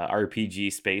the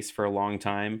RPG space for a long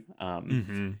time.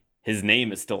 His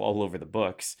name is still all over the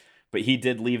books, but he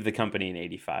did leave the company in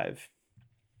 85.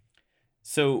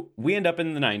 So we end up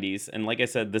in the 90s, and like I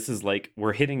said, this is like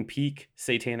we're hitting peak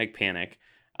satanic panic.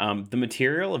 The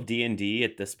material of D&D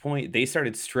at this point, they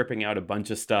started stripping out a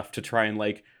bunch of stuff to try and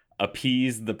like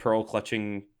appease the pearl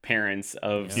clutching parents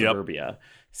of suburbia.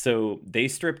 So they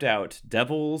stripped out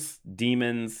devils,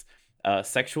 demons,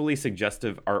 sexually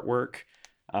suggestive artwork.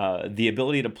 The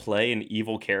ability to play an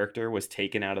evil character was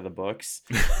taken out of the books.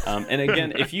 And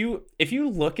again, if you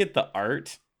look at the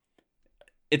art,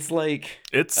 it's like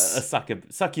a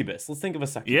succubus. Let's think of a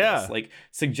succubus, like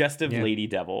suggestive lady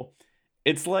devil.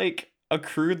 It's like a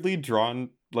crudely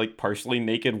drawn, like partially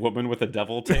naked woman with a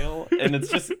devil tail, and it's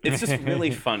just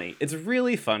really funny. It's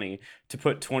really funny to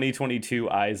put 2022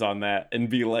 eyes on that and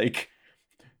be like,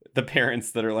 the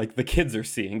parents that are like, the kids are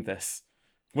seeing this.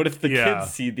 What if the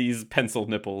kids see these pencil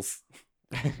nipples?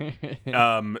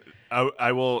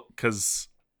 I will, because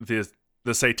the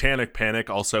satanic panic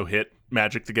also hit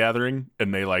Magic the Gathering,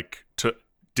 and they like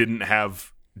didn't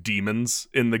have demons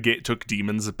in the game, took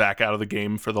demons back out of the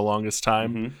game for the longest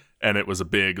time, and it was a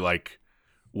big like,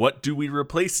 what do we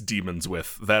replace demons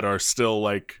with that are still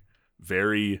like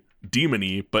very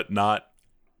demony but not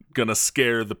gonna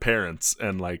scare the parents?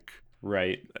 And like,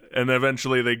 and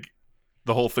eventually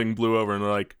the whole thing blew over, and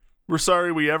they're like, we're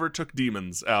sorry we ever took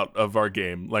demons out of our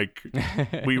game. Like,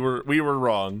 we were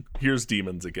wrong. Here's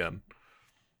demons again.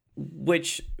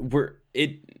 Which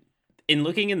in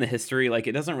looking in the history, like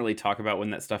it doesn't really talk about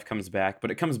when that stuff comes back,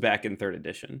 but it comes back in 3rd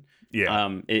edition.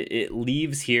 It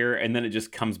leaves here and then it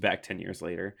just comes back 10 years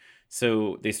later.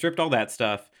 So they stripped all that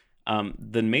stuff.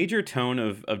 The major tone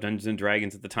of Dungeons and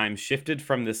Dragons at the time shifted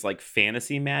from this like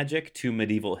fantasy magic to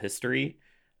medieval history.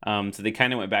 So they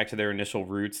kind of went back to their initial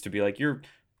roots to be like, you're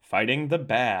fighting the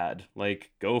bad,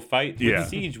 like go fight with Yeah.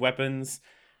 siege weapons.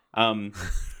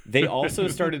 They also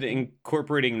started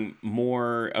incorporating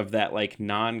more of that like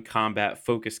non-combat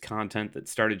focused content that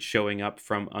started showing up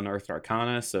from Unearthed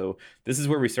Arcana. So this is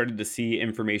where we started to see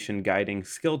information guiding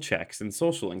skill checks and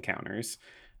social encounters.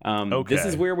 This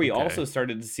is where we also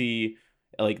started to see,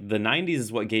 like, the 90s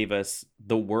is what gave us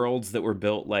the worlds that were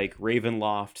built like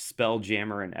Ravenloft,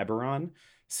 Spelljammer, and Eberron.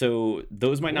 So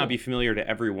those might not be familiar to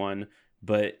everyone,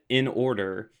 but in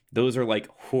order, those are like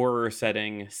horror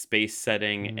setting, space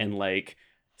setting, and like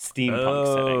steampunk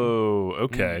setting. Oh,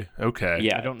 okay.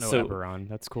 Yeah, I don't know so Eberron.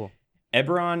 That's cool.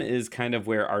 Eberron is kind of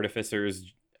where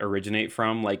artificers originate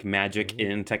from, like magic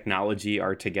and technology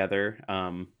are together.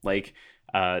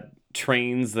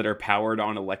 Trains that are powered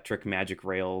on electric magic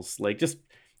rails, like just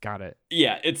Got it.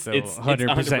 yeah, it's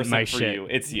 100% my for shit. you.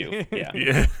 It's you. Yeah.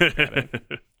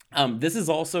 Yeah. This is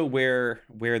also where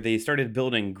they started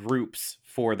building groups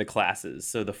for the classes.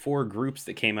 So the 4 groups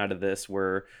that came out of this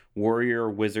were warrior,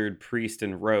 wizard, priest,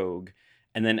 and rogue.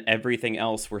 And then everything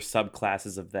else were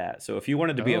subclasses of that. So if you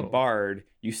wanted to be a bard,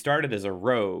 you started as a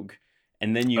rogue,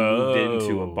 and then you moved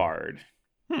into a bard.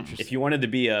 If you wanted to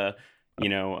be a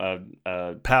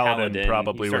paladin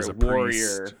probably you was a started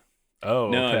warrior. priest. Oh,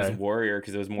 No, okay. it was warrior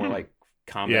because it was more like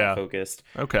combat focused.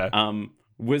 Okay.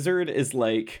 Wizard is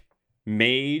like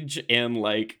mage and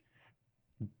like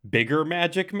bigger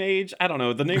magic mage. I don't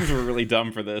know. The names were really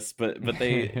dumb for this, but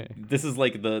this is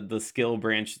like the skill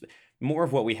branch, more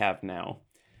of what we have now.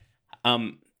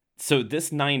 So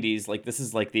this 90s, like this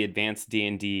is like the advanced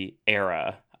D&D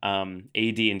era.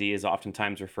 AD&D is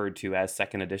oftentimes referred to as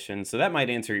second edition. So that might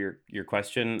answer your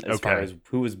question as far as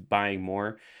who was buying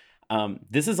more.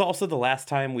 This is also the last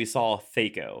time we saw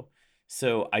THAC0.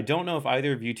 So I don't know if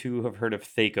either of you two have heard of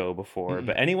THAC0 before,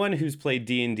 but anyone who's played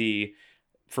D&D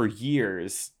for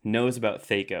years knows about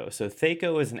THAC0. So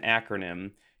THAC0 is an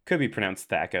acronym, could be pronounced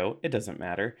THAC0, it doesn't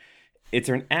matter. It's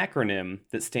an acronym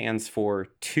that stands for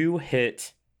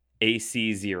 2-hit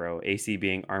AC 0, AC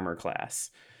being armor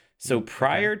class. So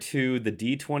prior to the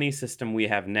D20 system we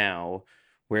have now,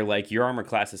 where like your armor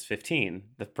class is 15,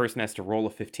 the person has to roll a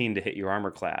 15 to hit your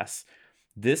armor class.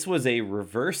 This was a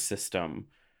reverse system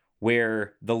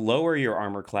where the lower your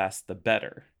armor class, the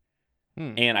better.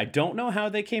 And I don't know how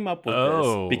they came up with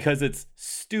this because it's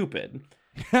stupid.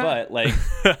 But like,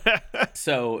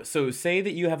 so say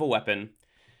that you have a weapon.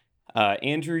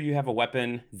 Andrew, you have a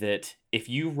weapon that if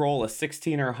you roll a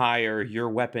 16 or higher, your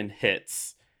weapon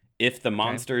hits if the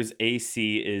monster's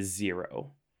AC is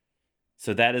 0.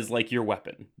 So that is like your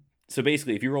weapon. So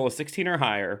basically, if you roll a 16 or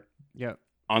higher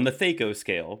on the THAC0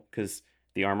 scale, because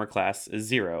the armor class is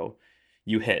 0,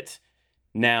 you hit.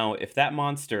 Now, if that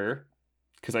monster,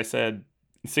 because I said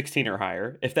 16 or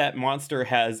higher, if that monster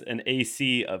has an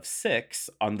AC of 6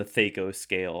 on the THAC0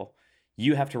 scale,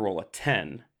 you have to roll a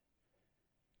 10.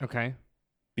 Okay.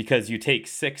 Because you take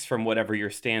 6 from whatever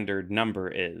your standard number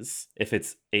is, if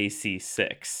it's AC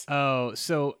 6. Oh,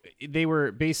 so they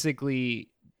were basically,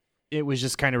 it was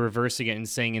just kind of reversing it and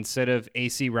saying instead of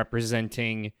AC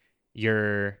representing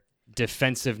your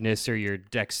defensiveness or your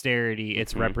dexterity,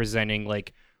 it's representing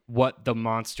like what the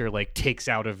monster like takes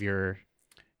out of your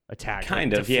attack,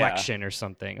 kind like of deflection or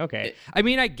something. Okay. I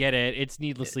mean, I get it. It's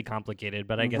needlessly complicated,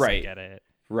 but I guess I get it.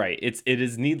 Right. It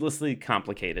is needlessly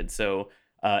complicated. So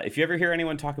if you ever hear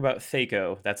anyone talk about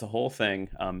THAC0, that's a whole thing.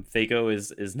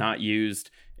 THAC0 is not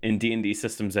used in D&D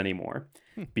systems anymore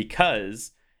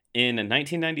because in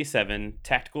 1997,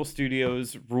 Tactical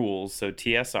Studios rules, so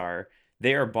TSR,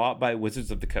 they are bought by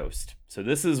Wizards of the Coast. So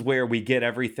this is where we get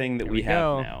everything that we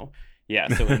have now. Yeah,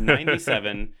 so in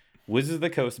 97, Wizards of the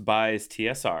Coast buys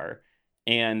TSR,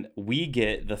 and we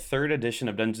get the 3rd edition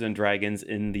of Dungeons & Dragons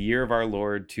in the year of our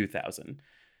Lord 2000.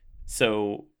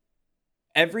 So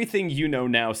everything you know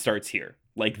now starts here.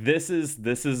 Like this is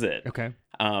it. Okay.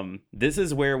 This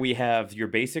is where we have your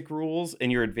basic rules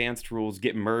and your advanced rules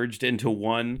get merged into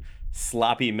one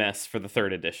sloppy mess for the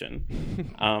 3rd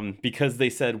edition. Because they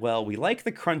said, well, we like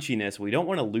the crunchiness, we don't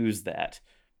want to lose that,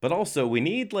 but also we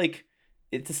need like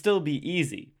it to still be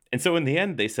easy. And so in the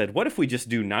end, they said, what if we just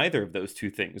do neither of those two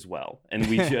things well? And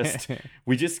we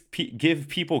just give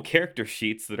people character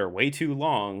sheets that are way too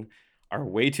long, are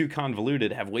way too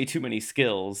convoluted, have way too many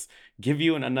skills, give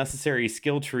you an unnecessary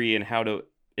skill tree and how to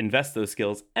invest those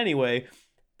skills. Anyway,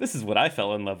 this is what I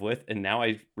fell in love with, and now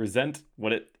I resent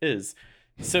what it is.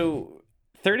 So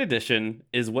 3rd edition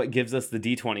is what gives us the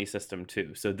D20 system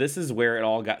too. So this is where it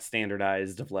all got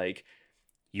standardized of like,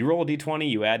 you roll a D20,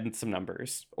 you add in some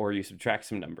numbers, or you subtract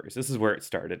some numbers. This is where it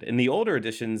started. In the older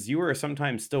editions, you were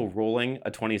sometimes still rolling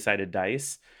a 20-sided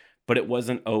dice, but it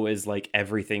wasn't always like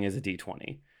everything is a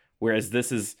D20. Whereas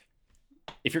this is,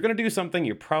 if you're going to do something,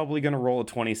 you're probably going to roll a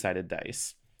 20-sided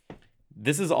dice.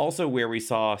 This is also where we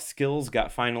saw skills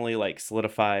got finally like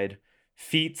solidified.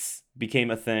 Feats became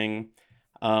a thing.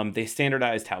 They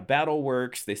standardized how battle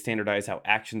works. They standardized how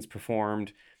actions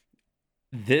performed.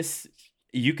 This,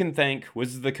 you can thank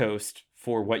Wizards of the Coast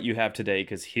for what you have today,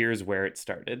 because here's where it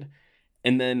started.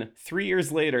 And then 3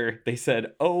 years later, they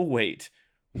said, oh, wait,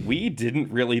 we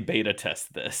didn't really beta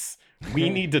test this.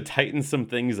 We need to tighten some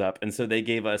things up. And so they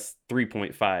gave us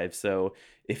 3.5. So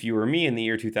if you were me in the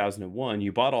year 2001,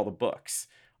 you bought all the books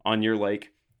on your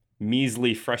like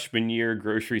measly freshman year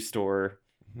grocery store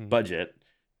budget,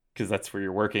 because that's where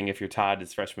you're working if you're Todd,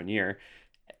 it's freshman year.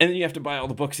 And then you have to buy all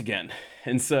the books again.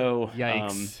 And so,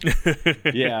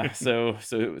 Yikes. yeah, so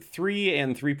 3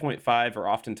 and 3.5 are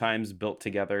oftentimes built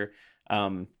together.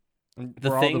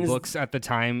 Were all the books at the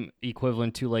time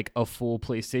equivalent to like a full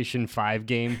PlayStation 5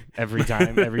 game every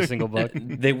time, every single book?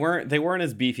 They weren't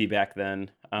as beefy back then.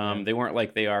 They weren't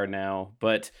like they are now.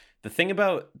 But the thing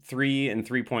about 3 and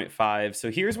 3.5,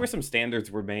 so here's where some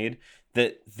standards were made,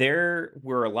 that there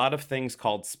were a lot of things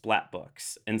called splat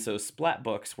books. And so splat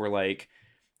books were like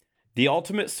the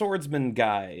Ultimate Swordsman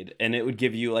Guide, and it would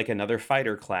give you like another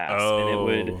fighter class, and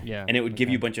it would give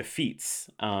you a bunch of feats.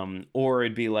 Or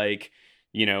it'd be like,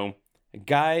 you know, a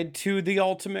guide to the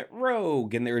ultimate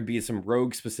rogue, and there would be some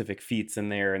rogue specific feats in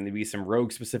there, and there'd be some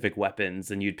rogue specific weapons,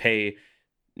 and you'd pay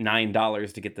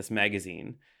 $9 to get this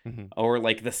magazine. Or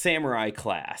like the samurai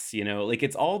class, you know, like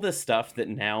it's all this stuff that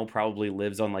now probably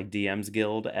lives on like DM's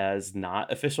Guild as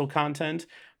not official content,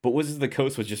 but Wizards of the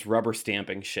Coast was just rubber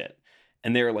stamping shit.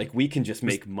 And they were like, we can just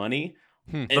make money.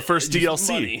 The first DLC.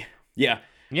 Money. Yeah.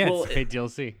 Yeah, well, it's a paid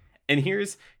DLC. And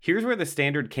here's where the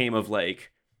standard came of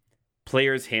like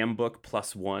Player's Handbook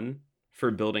 +1 for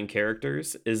building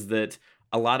characters, is that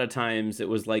a lot of times it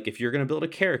was like, if you're going to build a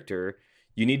character,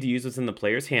 you need to use what's in the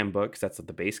Player's Handbook, 'cause that's what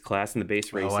the base class and the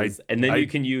base races, and then you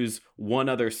can use one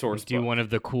other source do book. One of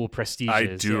the cool prestiges. I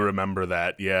do remember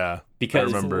that, yeah.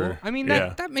 Because I remember. I mean,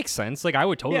 that makes sense. Like, I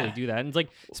would totally do that. And it's like,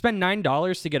 spend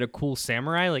 $9 to get a cool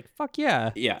samurai. Like, fuck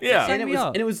yeah. Yeah. Sign me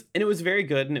up. And it was very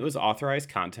good, and it was authorized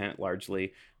content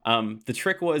largely. The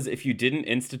trick was, if you didn't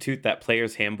institute that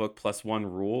Player's Handbook +1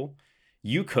 rule,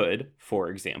 you could, for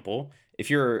example, if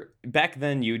you're back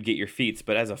then, you'd get your feats,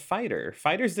 but as a fighter,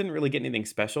 fighters didn't really get anything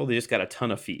special. They just got a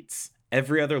ton of feats.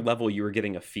 Every other level, you were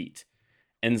getting a feat.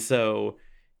 And so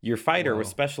your fighter was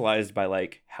specialized by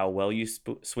like how well you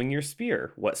swing your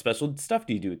spear. What special stuff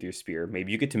do you do with your spear?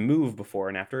 Maybe you get to move before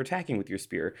and after attacking with your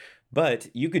spear. But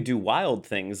you could do wild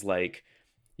things, like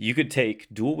you could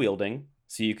take dual wielding,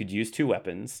 so you could use 2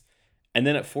 weapons. And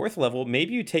then at 4th level,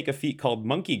 maybe you take a feat called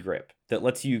Monkey Grip that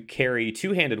lets you carry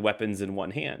 2-handed weapons in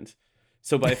one hand.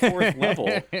 So by 4th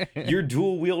level, you're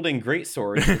dual wielding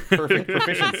greatswords with perfect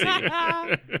proficiency.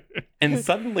 And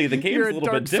suddenly the game's a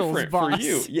little bit different for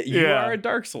you. You are a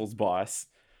Dark Souls boss.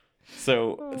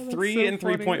 So 3 and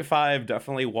 3.5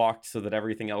 definitely walked so that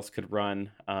everything else could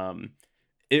run.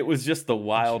 It was just the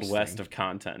Wild West of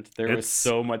content. There was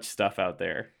so much stuff out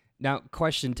there. Now,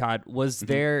 question, Todd, was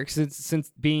there,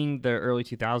 since being the early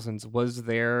 2000s, was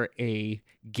there a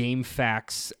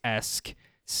GameFAQs-esque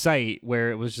site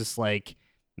where it was just like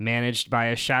managed by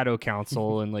a shadow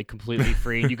council and like completely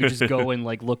free, and you could just go and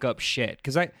like look up shit?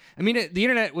 Because I mean, the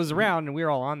internet was around and we were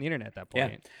all on the internet at that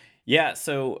point. Yeah.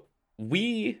 So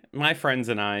my friends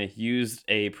and I used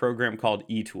a program called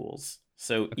eTools.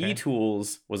 So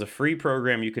eTools was a free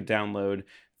program you could download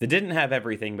that didn't have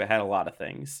everything but had a lot of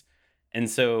things. And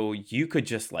so you could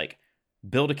just like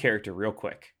build a character real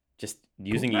quick just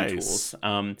using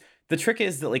eTools. The trick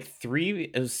is that like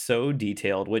 3 is so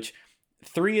detailed, which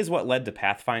 3 is what led to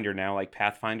Pathfinder now. Like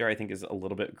Pathfinder, I think, is a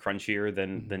little bit crunchier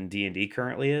than D&D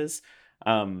currently is.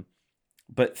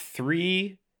 But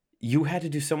 3, you had to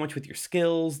do so much with your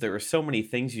skills. There were so many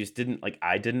things you just didn't, like,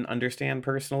 I didn't understand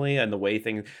personally. And the way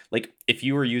things, like if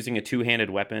you were using a 2-handed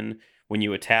weapon when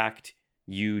you attacked,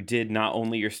 you did not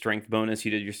only your strength bonus,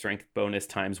 you did your strength bonus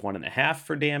times 1.5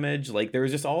 for damage. Like there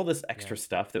was just all this extra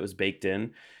stuff that was baked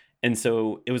in. And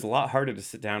so it was a lot harder to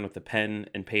sit down with a pen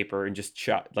and paper and just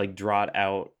draw it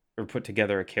out or put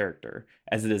together a character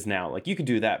as it is now. Like you could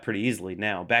do that pretty easily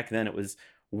now. Back then it was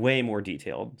way more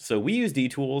detailed. So we used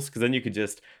eTools because then you could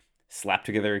just slap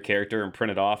together a character and print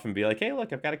it off and be like, hey,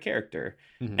 look, I've got a character.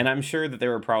 And I'm sure that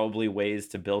there were probably ways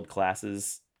to build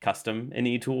classes custom in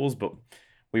eTools, but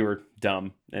we were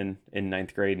dumb in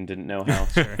 9th grade and didn't know how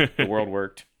the world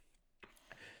worked.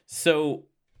 So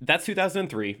that's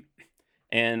 2003.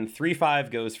 And 3.5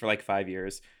 goes for like 5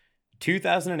 years.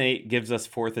 2008 gives us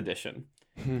 4th edition.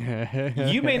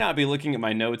 You may not be looking at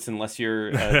my notes unless you're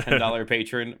a $10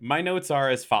 patron. My notes are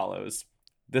as follows.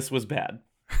 This was bad.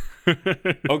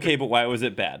 Okay, but why was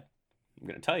it bad? I'm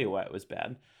going to tell you why it was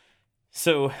bad.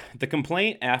 So the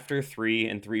complaint after 3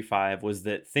 and 3.5 was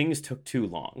that things took too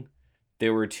long.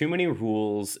 There were too many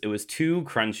rules. It was too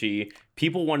crunchy.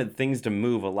 People wanted things to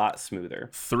move a lot smoother.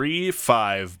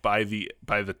 3.5 by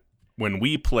the when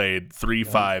we played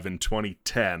 3.5 in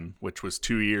 2010, which was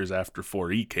 2 years after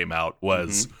 4E came out,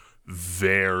 was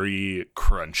very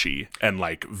crunchy and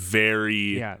like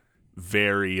very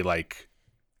like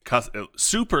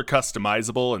super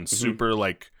customizable and super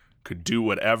like could do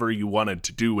whatever you wanted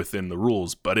to do within the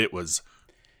rules, but it was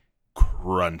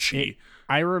crunchy.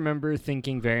 I remember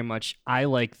thinking very much, I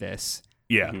like this.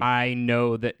 Yeah. I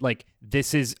know that like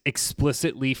this is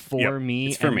explicitly for me,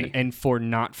 it's for me. And for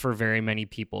not for very many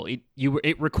people.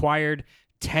 It required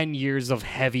 10 years of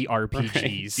heavy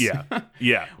RPGs.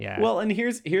 Yeah. Well, and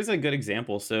here's a good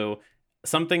example. So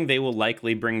something they will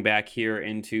likely bring back here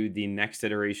into the next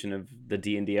iteration of the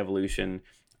D&D evolution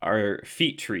are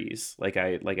feat trees, like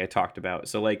I talked about.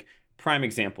 So like prime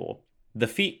example, the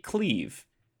feat cleave.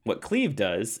 What cleave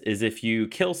does is if you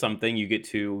kill something, you get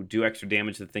to do extra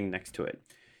damage to the thing next to it.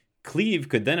 Cleave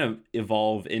could then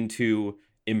evolve into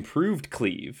improved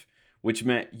cleave, which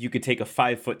meant you could take a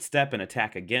 5-foot step and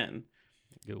attack again.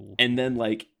 Ew. And then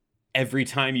like every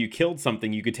time you killed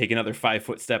something, you could take another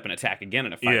 5-foot step and attack again,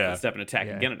 and a 5-foot step and attack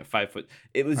again, and a 5-foot.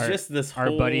 It was just this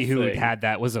whole Our buddy who thing. had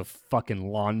that was a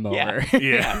fucking lawnmower.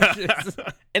 Yeah.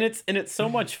 And it's so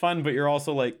much fun, but you're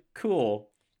also like, cool,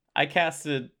 I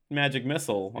casted magic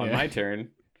missile on my turn.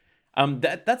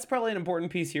 That's probably an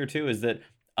important piece here too, is that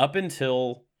up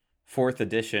until 4th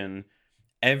edition,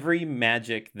 every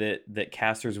magic that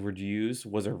casters would use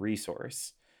was a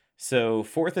resource. So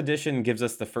 4th edition gives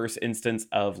us the first instance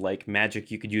of like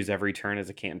magic you could use every turn as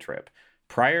a cantrip.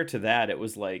 Prior to that, it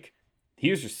was like,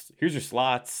 here's your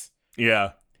slots.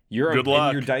 Yeah. Good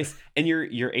luck. And your dice and your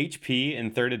HP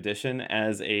in 3rd edition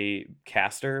as a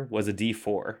caster was a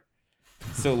D4.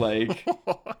 So like,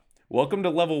 welcome to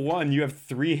level 1. You have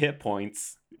 3 hit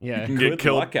points. Yeah. You can Good get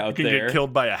killed, luck out you can there. get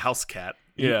killed by a house cat.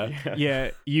 Yeah.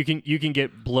 Yeah, you can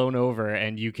get blown over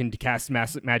and you can cast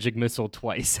magic missile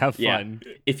twice. Have fun.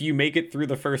 Yeah. If you make it through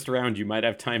the first round, you might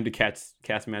have time to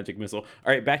cast magic missile.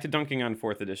 All right, back to dunking on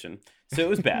 4th edition. So it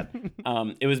was bad.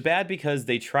 It was bad because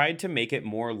they tried to make it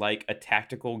more like a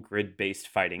tactical grid-based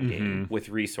fighting game with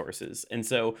resources. And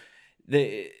so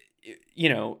it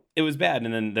was bad.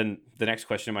 And then the next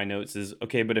question in my notes is,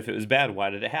 okay, but if it was bad, why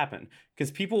did it happen?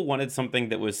 Because people wanted something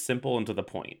that was simple and to the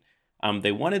point.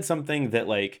 They wanted something that,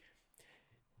 like,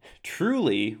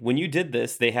 truly, when you did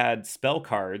this, they had spell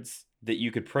cards that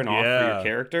you could print off for your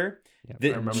character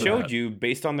that showed you,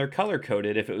 based on their color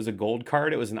coded, if it was a gold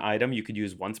card, it was an item you could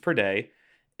use once per day.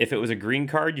 If it was a green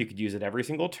card, you could use it every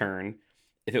single turn.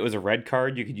 If it was a red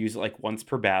card, you could use it like once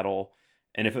per battle.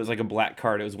 And if it was like a black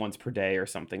card, it was once per day or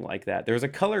something like that. There was a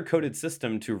color coded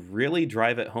system to really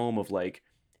drive it home of like,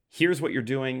 here's what you're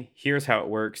doing, here's how it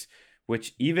works.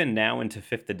 Which even now into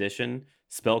 5th edition,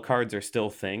 spell cards are still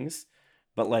things,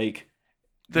 but like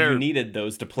you needed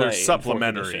those to play. They're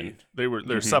supplementary.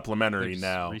 They're supplementary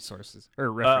now. Resources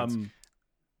or reference.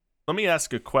 Let me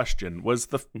ask a question. Was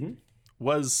Flint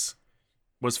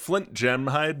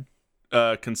Gemhide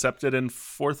concepted in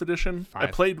 4th edition? 5. I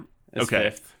played. It's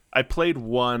okay, 5th. I played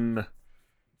one.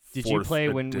 Did you play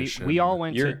when edition. we all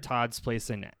went to Todd's place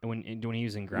when he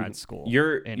was in grad school?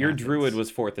 Your Athens. druid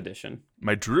was 4th edition.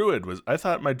 My druid was. I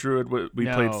thought my druid we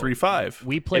played 3.5.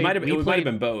 We played. It might have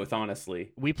been both,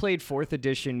 honestly. We played 4th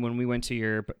edition when we went to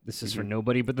your. This is for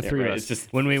nobody but the three right, of it's us.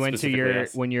 just When we went to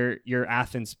specifically us. your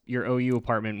Athens your OU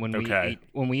apartment when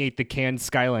we ate the canned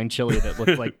Skyline chili that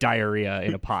looked like diarrhea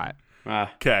in a pot.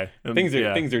 Okay, things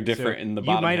are different in the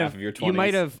bottom half of your 20s. You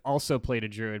might have also played a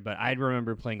druid, but I'd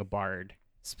remember playing a bard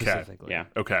specifically. Yeah.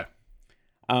 Okay.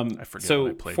 I forget so what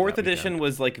I played 4th that edition weekend.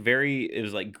 was like it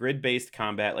was like grid-based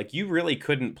combat. Like you really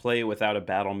couldn't play without a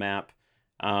battle map.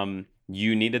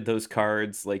 You needed those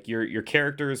cards. Like your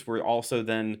characters were also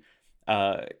then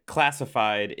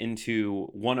classified into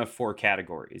one of 4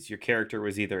 categories. Your character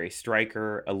was either a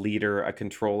striker, a leader, a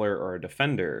controller, or a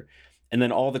defender. And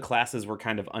then all the classes were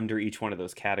kind of under each one of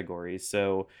those categories.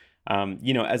 So,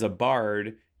 as a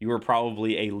bard, you were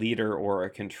probably a leader or a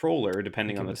controller,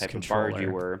 depending on the type of bard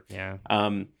you were. Yeah.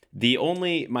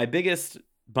 My biggest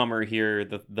bummer here,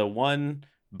 the one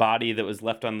body that was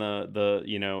left on the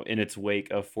in its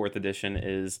wake of 4th edition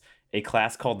is a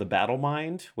class called the Battle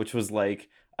Mind, which was like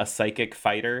a psychic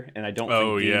fighter, and I don't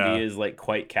think D&D is like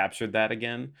quite captured that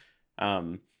again.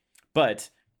 But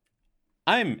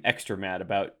I'm extra mad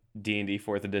about D&D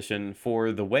 4th edition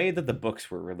for the way that the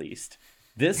books were released.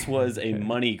 This was a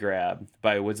money grab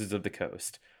by Wizards of the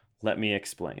Coast. Let me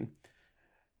explain.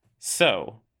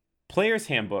 So, Player's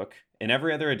Handbook in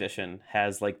every other edition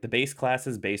has like the base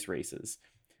classes, base races.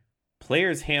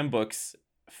 Player's Handbooks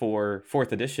for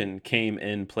 4th edition came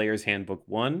in Player's Handbook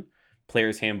 1,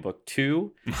 Player's Handbook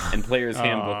 2, and Player's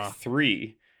Handbook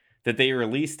 3 that they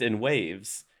released in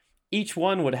waves. Each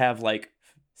one would have like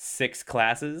 6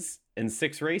 classes and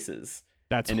 6 races.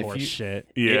 That's And horse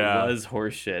shit. Yeah. It was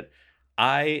horseshit.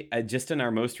 I just in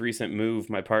our most recent move,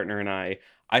 my partner and I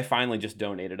finally just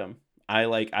donated them.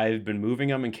 I've been moving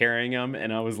them and carrying them,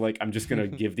 and I was like, I'm just gonna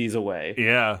give these away.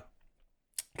 Yeah.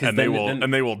 And they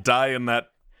will die in that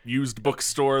used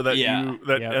bookstore that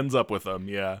ends up with them.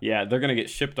 Yeah. Yeah, they're gonna get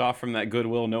shipped off from that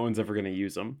Goodwill. No one's ever gonna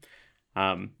use them.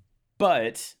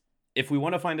 But if we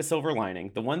want to find a silver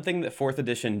lining, the one thing that 4th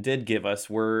edition did give us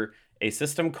were a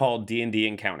system called D&D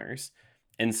Encounters.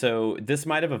 And so this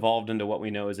might have evolved into what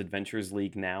we know as Adventures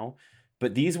League now.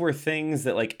 But these were things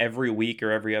that like every week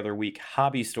or every other week,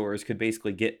 hobby stores could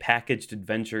basically get packaged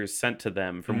adventures sent to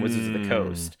them from Wizards of the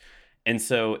Coast. And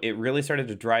so it really started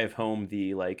to drive home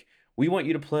the like, we want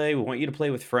you to play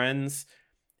with friends.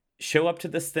 Show up to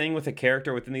this thing with a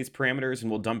character within these parameters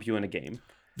and we'll dump you in a game.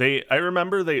 I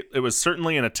remember it was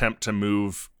certainly an attempt to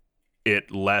move it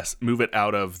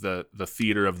out of the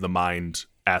theater of the mind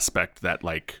aspect that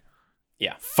like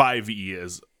 5e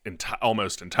is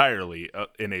almost entirely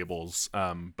enables,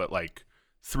 but like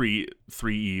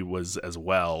 3e was as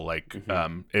well. Like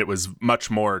it was much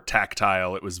more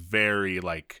tactile. It was very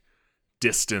like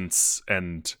distance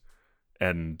and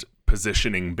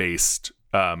positioning based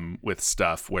with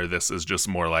stuff, where this is just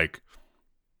more like,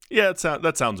 yeah,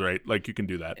 that sounds right. Like you can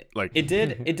do that. Like it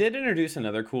did introduce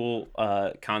another cool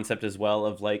concept as well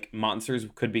of like monsters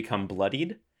could become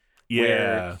bloodied.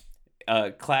 Yeah.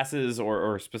 Where classes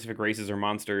or specific races or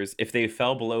monsters, if they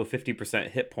fell below 50%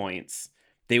 hit points,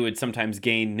 they would sometimes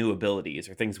gain new abilities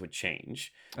or things would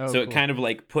change. So it kind of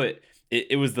like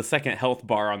it was the second health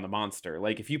bar on the monster.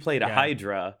 Like if you played a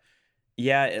Hydra,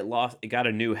 it got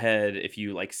a new head if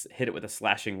you like hit it with a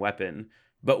slashing weapon.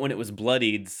 But when it was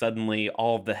bloodied, suddenly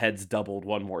all of the heads doubled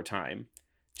one more time,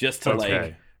 just to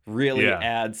like really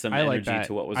add some energy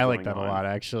to what was going on. I like that a lot,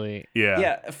 actually.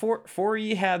 Yeah.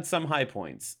 4E had some high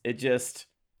points. It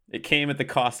came at the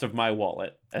cost of my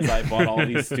wallet as I bought all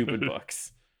these stupid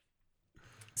books.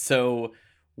 So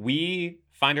we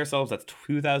find ourselves, that's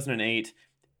 2008.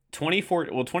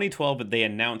 2012, they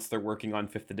announced they're working on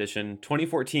 5th edition.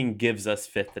 2014 gives us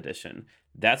 5th edition.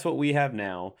 That's what we have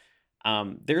now.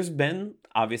 There's been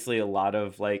obviously a lot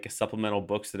of like supplemental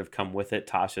books that have come with it.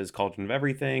 Tasha's Cauldron of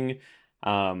Everything,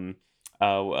 Xanathar's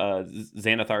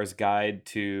Guide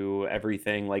to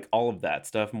Everything, like all of that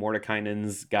stuff.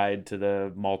 Mordekainen's Guide to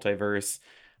the Multiverse.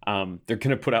 They're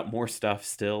gonna put out more stuff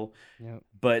still,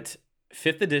 but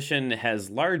 5th edition has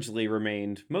largely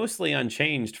remained mostly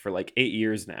unchanged for like 8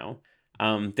 years now.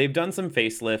 They've done some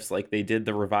facelifts, like they did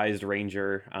the revised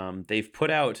Ranger. They've put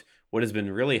out what has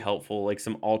been really helpful, like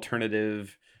some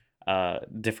alternative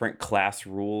different class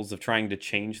rules of trying to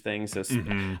change things. So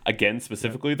again,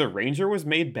 specifically, the Ranger was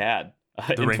made bad.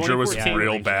 The Ranger was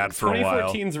real bad for a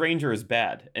while. 2014's Ranger is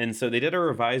bad. And so they did a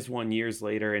revised one years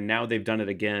later, and now they've done it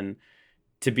again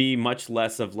to be much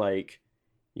less of like,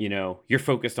 you know, you're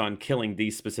focused on killing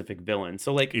these specific villains.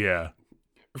 So like,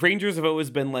 Rangers have always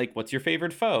been like, what's your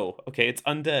favorite foe? Okay, it's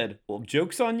undead. Well,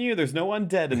 joke's on you. There's no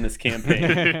undead in this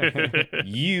campaign.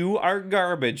 You are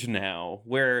garbage now.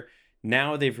 Where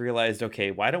now they've realized,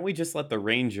 okay, why don't we just let the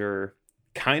Ranger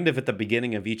kind of at the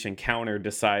beginning of each encounter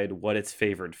decide what its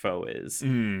favorite foe is?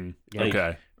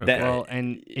 Okay. Well,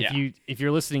 and if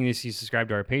you're listening to this, you subscribe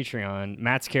to our Patreon.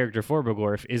 Matt's character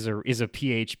Forbogorf is a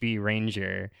PHB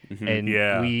Ranger, and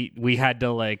we had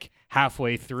to like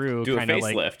halfway through do a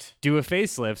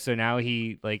facelift. So now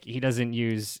he doesn't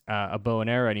use a bow and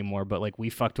arrow anymore, but like we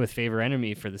fucked with Favor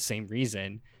Enemy for the same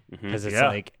reason, because it's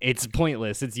like it's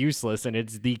pointless, it's useless, and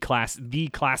it's the class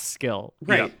skill.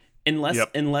 Right.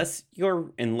 Unless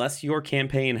your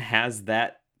campaign has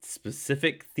that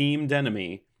specific themed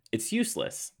enemy, it's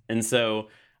useless. And so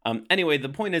anyway, the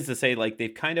point is to say like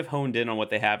they've kind of honed in on what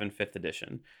they have in 5th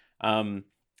edition.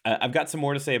 I've got some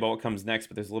more to say about what comes next,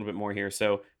 but there's a little bit more here.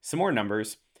 So some more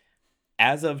numbers.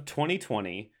 As of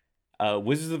 2020,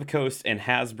 Wizards of the Coast and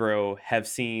Hasbro have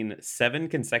seen 7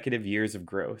 consecutive years of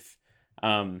growth.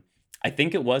 I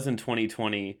think it was in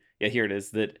 2020. Yeah, here it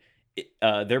is. That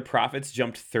their profits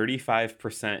jumped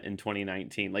 35% in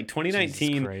 2019. Like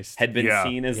 2019 had been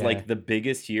seen as like the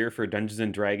biggest year for Dungeons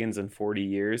and Dragons in 40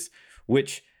 years,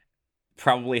 which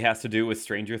probably has to do with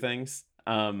Stranger Things.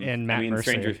 And Matt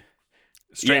Mercer.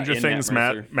 Stranger and Things,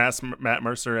 Matt Matt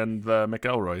Mercer, and the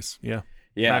McElroys. Yeah.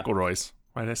 McElroys.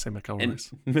 Why did I say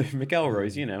McElroys?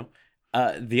 McElroys, you know.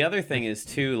 The other thing is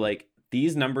too, like,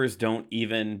 these numbers don't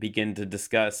even begin to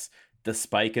discuss the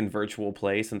spike in virtual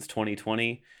play since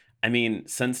 2020. I mean,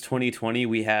 since 2020,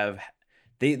 we have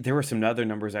there were some other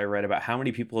numbers I read about how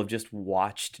many people have just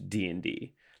watched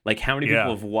D&D. Like, how many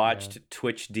people have watched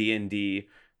Twitch D&D,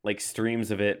 like,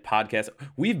 streams of it, podcasts.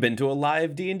 We've been to a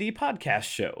live D&D podcast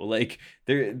show. Like,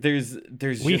 there's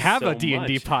we just have so a D&D much.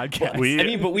 podcast. I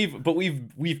mean, but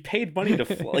we've paid money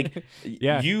to like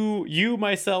you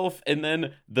myself and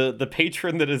then the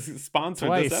patron that has sponsored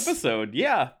Twice. this episode.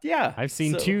 Yeah. I've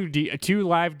seen two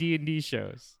live D&D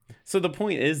shows. So the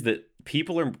point is that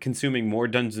people are consuming more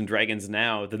Dungeons and Dragons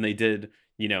now than they did,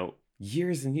 you know,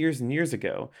 years and years and years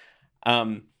ago.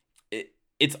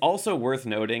 It's also worth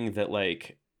noting that,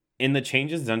 like, in the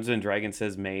changes Dungeons and Dragons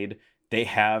has made, they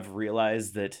have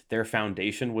realized that their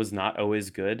foundation was not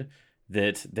always good.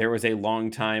 That there was a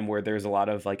long time where there's a lot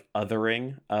of, like,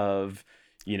 othering of,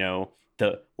 you know,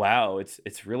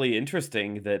 it's really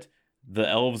interesting that the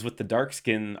elves with the dark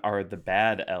skin are the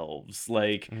bad elves,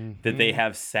 like that they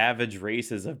have savage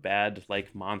races of bad,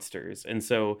 like, monsters. And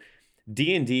so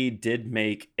D&D did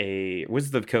make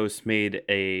Wizards of the Coast made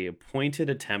a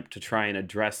pointed attempt to try and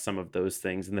address some of those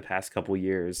things in the past couple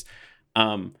years.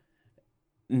 No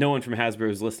one from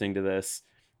Hasbro is listening to this.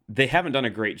 They haven't done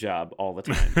a great job all the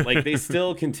time. Like, they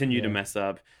still continue to mess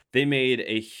up. They made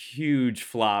a huge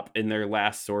flop in their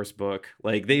last source book.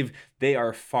 Like, they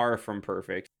are far from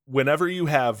perfect. Whenever you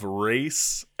have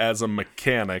race as a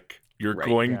mechanic, you're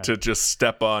going to just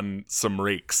step on some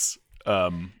rakes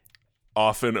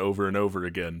often over and over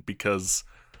again, because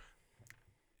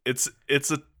it's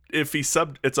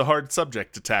a hard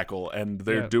subject to tackle, and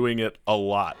they're doing it a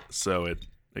lot, so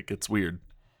it gets weird.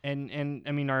 And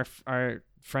I mean, our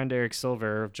friend Eric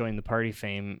Silver of Join the Party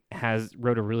fame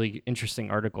wrote a really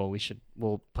interesting article.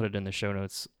 We'll put it in the show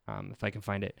notes if I can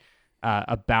find it,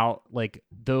 about, like,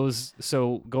 those.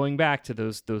 So going back to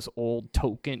those old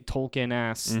Tolkien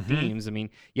ass themes. I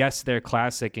mean, yes, they're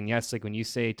classic, and yes, like, when you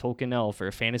say Tolkien elf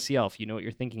or fantasy elf, you know what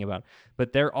you're thinking about.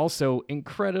 But they're also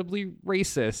incredibly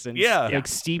racist and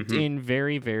steeped in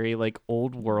very, very, like,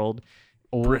 old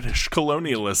British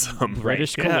colonialism,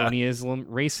 colonialism,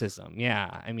 racism.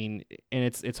 Yeah, I mean, and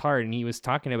it's hard. And he was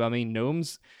talking about, I mean,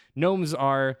 gnomes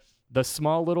are the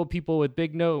small little people with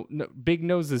big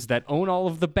noses that own all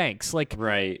of the banks. Like,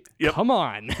 come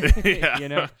on, you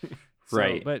know. So,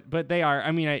 right. But they are.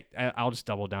 I mean, I'll just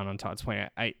double down on Todd's point.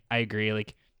 I agree.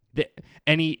 Like, they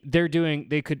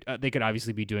could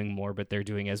obviously be doing more, but they're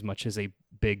doing as much as a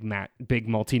big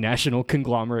multinational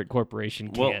conglomerate corporation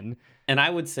can. Well, and I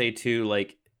would say too,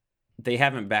 like, they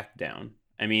haven't backed down.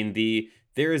 I mean,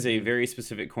 there is a very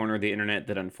specific corner of the internet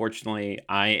that unfortunately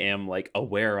I am, like,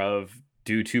 aware of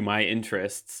due to my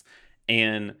interests,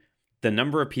 and the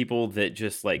number of people that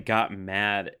just, like, got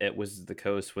mad at Wizards of the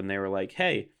Coast when they were like,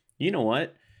 hey, you know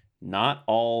what? Not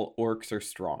all orcs are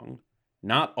strong.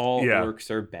 Not all orcs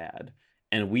are bad.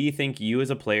 And we think you as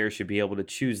a player should be able to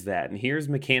choose that. And here's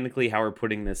mechanically how we're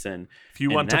putting this in. If you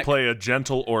want to play a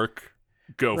gentle orc,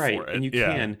 go for it. And you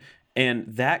can. And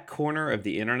that corner of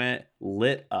the internet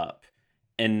lit up.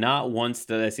 And not once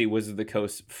did I see Wizards of the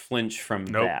Coast flinch from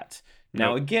that.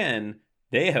 Now, again,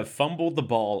 they have fumbled the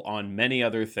ball on many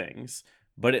other things.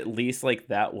 But at least, like,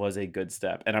 that was a good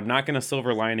step. And I'm not going to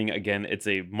silver lining again. It's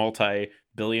a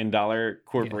multi-billion-dollar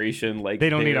corporation. Like, they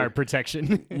don't need our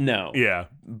protection. No. Yeah.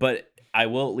 But I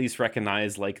will at least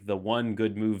recognize, like, the one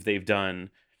good move they've done,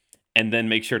 and then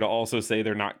make sure to also say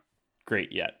they're not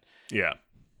great yet. Yeah.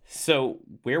 So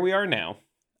where we are now,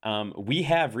 we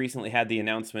have recently had the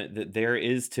announcement that there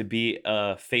is to be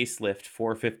a facelift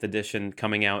for 5th edition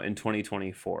coming out in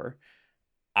 2024.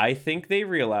 I think they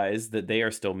realize that they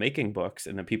are still making books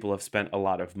and that people have spent a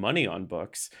lot of money on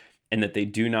books, and that they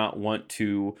do not want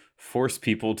to force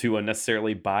people to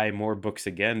unnecessarily buy more books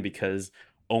again, because,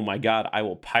 oh my God, I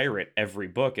will pirate every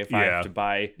book if I have to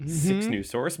buy 6 new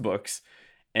source books.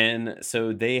 And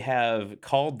so they have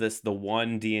called this the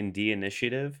One D&D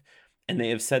Initiative, and they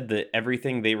have said that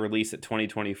everything they release at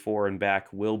 2024 and back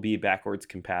will be backwards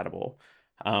compatible.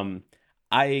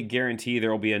 I guarantee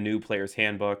there will be a new player's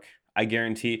handbook. I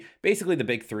guarantee basically the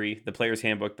big 3, the player's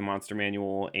handbook, the monster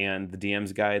manual, and the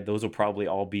DM's guide, those will probably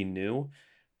all be new.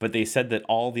 But they said that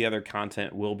all the other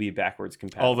content will be backwards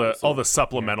compatible. All the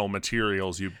supplemental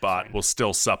materials you bought will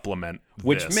still supplement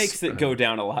which this. Makes it go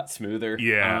down a lot smoother.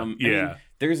 Yeah, I mean,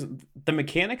 there's the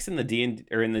mechanics in the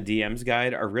in the DM's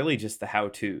guide are really just the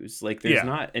how-tos. Like, there's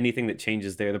not anything that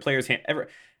changes there. The player's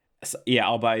Yeah,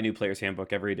 I'll buy a new player's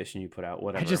handbook every edition you put out.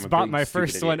 Whatever. I just I'm a bought big, my stupid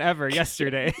first idiot. one ever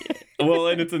yesterday. Well,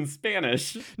 and it's in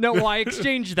Spanish. No, well, I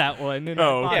exchanged that one. And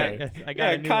Oh, I bought okay. it. I got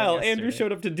Yeah, a new Kyle. one Andrew yesterday.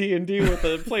 showed up to D&D with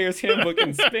a player's handbook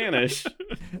in Spanish.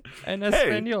 En Hey.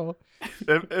 español.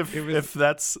 If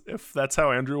that's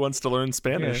how Andrew wants to learn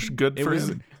Spanish, Yeah. good It for was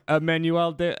him. a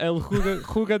manual de el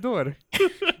jugador.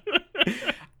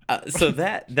 So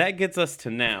that gets us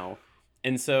to now,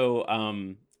 and so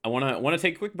I want to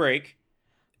take a quick break,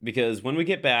 because when we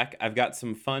get back, I've got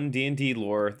some fun D&D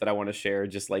lore that I want to share,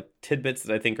 just like tidbits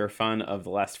that I think are fun of the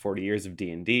last 40 years of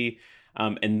D&D,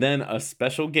 and then a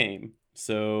special game.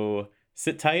 So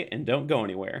sit tight and don't go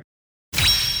anywhere.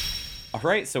 All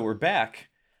right, so we're back.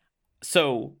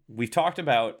 So we've talked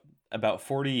about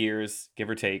 40 years, give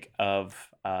or take, of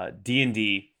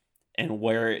D&D and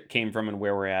where it came from and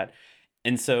where we're at.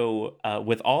 And so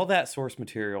with all that source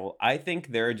material, I think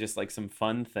there are just like some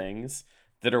fun things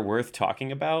that are worth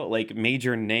talking about, like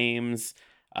major names,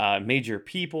 major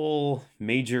people,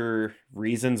 major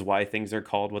reasons why things are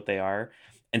called what they are.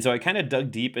 And so I kind of dug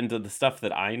deep into the stuff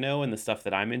that I know and the stuff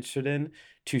that I'm interested in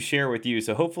to share with you.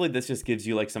 So hopefully this just gives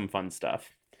you like some fun stuff.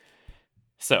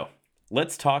 So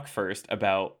let's talk first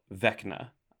about Vecna.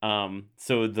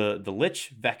 So the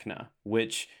Lich Vecna,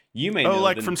 which you may know.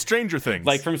 Like from Stranger Things.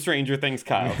 Like from Stranger Things,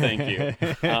 Kyle. Thank you.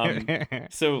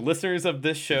 So listeners of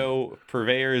this show,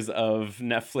 purveyors of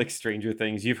Netflix Stranger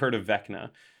Things, you've heard of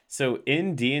Vecna. So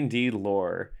in D&D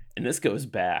lore, and this goes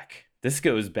back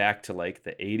to like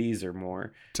the 80s or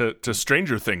more. to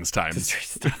Stranger Things times.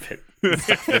 Stop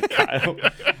it, Kyle.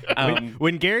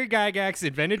 When Gary Gygax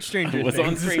invented Stranger Was Things.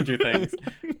 on Stranger Things.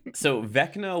 So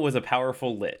Vecna was a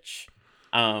powerful lich.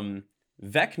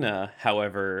 Vecna,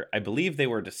 however, I believe they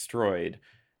were destroyed,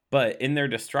 but in their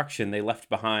destruction, they left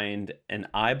behind an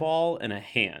eyeball and a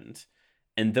hand.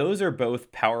 And those are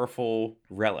both powerful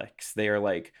relics. They are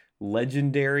like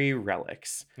legendary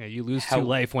relics. Yeah, you lose How- 2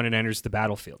 life when it enters the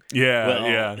battlefield. Yeah, Well-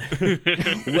 yeah.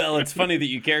 Well, it's funny that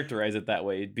you characterize it that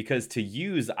way, because to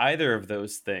use either of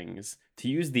those things, to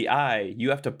use the eye,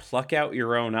 you have to pluck out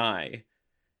your own eye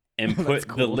and That's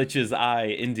put the cool. lich's eye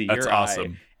into That's your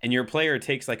awesome. eye. And your player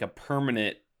takes like a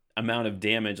permanent amount of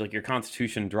damage, like your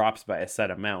constitution drops by a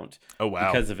set amount Oh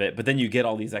wow. because of it. But then you get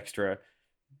all these extra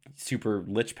super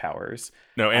lich powers.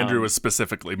 No, Andrew um, was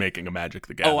specifically making a Magic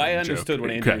the Gathering Oh, I joke. understood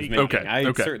what Andrew was making. Okay, I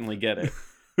okay. certainly get it.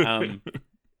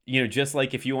 Just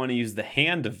like if you want to use the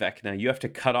hand of Vecna, you have to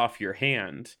cut off your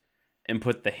hand and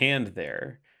put the hand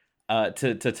there.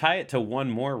 To tie it to one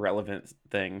more relevant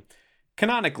thing,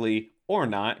 canonically or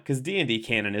not, because D&D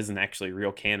canon isn't actually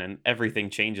real canon. Everything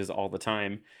changes all the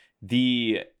time.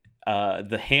 The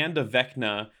hand of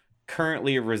Vecna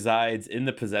currently resides in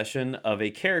the possession of a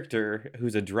character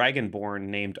who's a dragonborn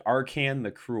named Arcan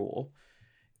the Cruel.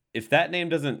 If that name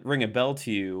doesn't ring a bell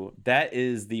to you, that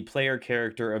is the player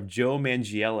character of Joe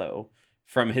Manganiello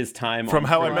from his time From on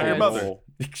How I Met Your Critical Mother. Role.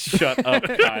 Shut up,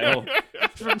 Kyle.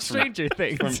 From Stranger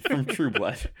Things. From True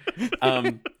Blood.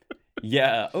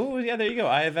 Yeah. Oh, yeah. There you go.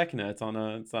 Eye of Vecna. It's on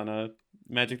a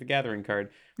Magic the Gathering card.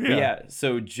 But yeah.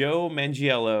 So Joe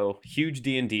Manganiello, huge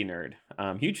D&D nerd,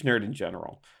 huge nerd in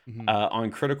general. Mhm.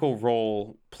 On Critical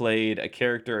Role, played a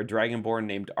character, a dragonborn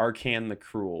named Arcan the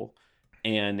Cruel,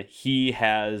 and he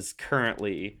has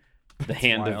currently the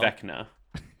hand wild. of Vecna.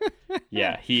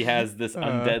 Yeah, he has this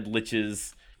undead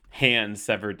lich's hand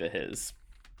severed to his.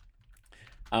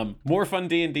 More fun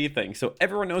D&D thing. So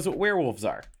everyone knows what werewolves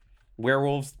are.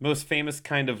 Werewolves, most famous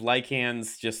kind of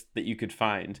lycans just that you could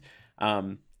find.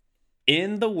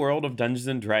 In the world of Dungeons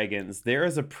and Dragons, there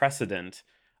is a precedent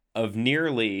of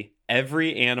nearly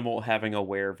every animal having a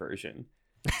were version.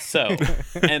 So,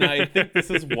 and I think this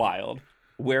is wild.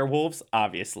 Werewolves,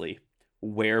 obviously.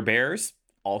 Werebears,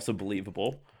 also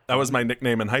believable. That was my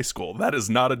nickname in high school. That is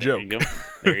not a There joke. you go.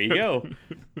 There you go.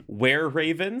 Were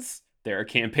ravens, there are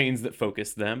campaigns that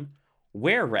focus them.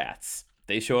 Were rats,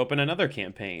 they show up in another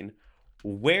campaign.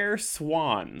 Were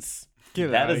swans,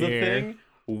 Get that outta is a here. thing.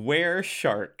 Were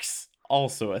sharks,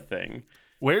 also a thing.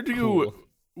 Where do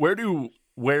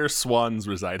were swans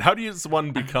reside? How does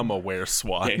one become a were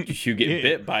swan? Yeah, you get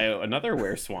bit by another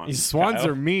were swan. These swans Kyle.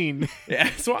 are mean. Yeah,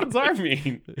 swans are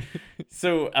mean.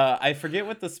 So I forget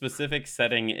what the specific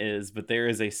setting is, but there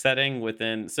is a setting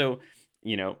within. So,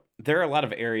 there are a lot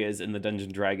of areas in the Dungeons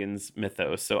and Dragons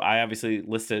mythos. So I obviously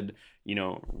listed,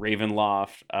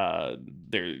 Ravenloft,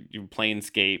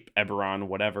 Planescape, Eberron,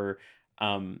 whatever.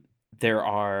 There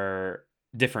are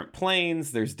different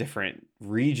planes. There's different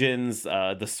regions.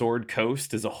 The Sword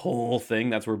Coast is a whole thing.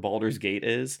 That's where Baldur's Gate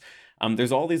is.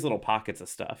 There's all these little pockets of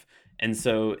stuff. And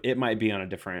so it might be on a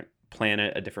different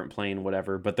planet, a different plane,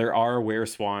 whatever. But there are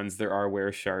were-swans, there are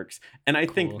were-sharks, and I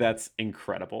think that's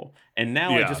incredible. And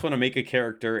now I just want to make a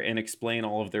character and explain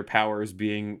all of their powers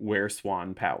being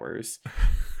were-swan powers.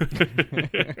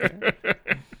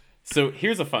 So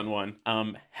here's a fun one.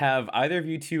 Have either of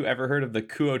you two ever heard of the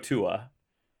Kuotua?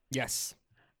 Yes.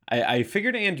 I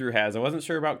figured Andrew has. I wasn't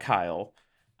sure about Kyle.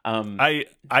 I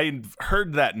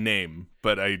heard that name,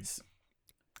 but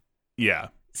yeah.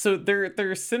 So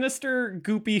they're sinister,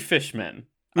 goopy fishmen.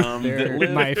 They're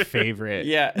my favorite.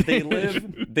 Yeah, they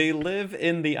live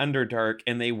in the Underdark,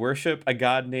 and they worship a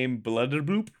god named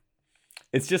Bloodbloop.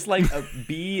 It's just like a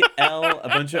B-L, a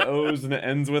bunch of O's, and it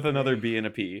ends with another B and a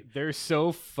P. They're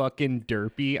so fucking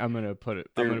derpy. I'm gonna put it.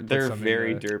 They're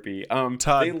very derpy.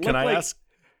 Todd,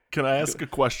 can I ask a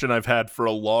question I've had for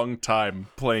a long time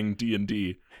playing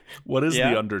D&D? What is the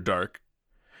Underdark?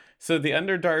 So the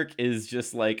Underdark is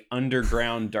just like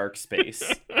underground dark space.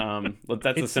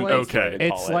 That's a simple way to call it.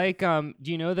 It's like, do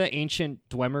you know the ancient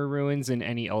Dwemer ruins in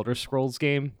any Elder Scrolls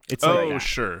game? It's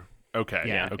sure. Okay.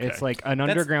 Yeah. Okay. It's like an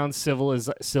underground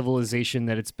civilization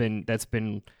that's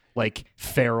been like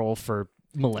feral for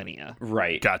millennia.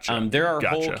 Right. Gotcha. There are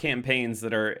whole campaigns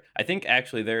that are. I think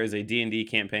actually there is a D&D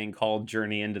campaign called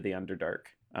Journey into the Underdark.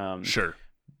 Sure.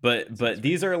 But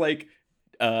these are like,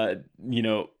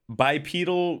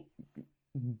 bipedal,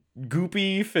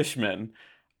 goopy fishmen.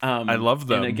 I love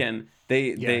them. And again,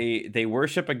 they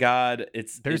worship a god.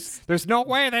 There's no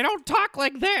way they don't talk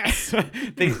like this.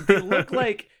 they look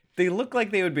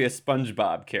like they would be a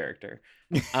SpongeBob character.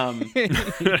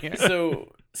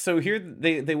 So here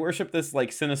they worship this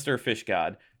like sinister fish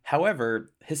god.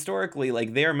 However, historically,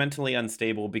 like they are mentally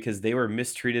unstable because they were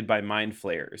mistreated by mind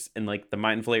flayers, and like the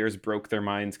mind flayers broke their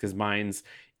minds because mind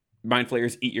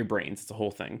flayers eat your brains. It's a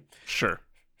whole thing. Sure.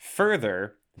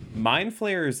 Further, mind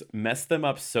flayers mess them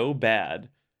up so bad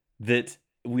that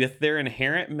with their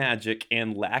inherent magic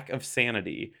and lack of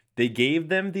sanity, they gave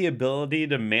them the ability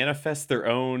to manifest their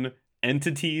own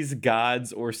entities,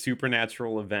 gods, or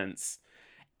supernatural events.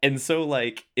 And so,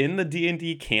 like, in the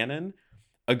D&D canon,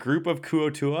 a group of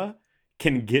Kuotua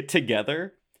can get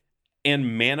together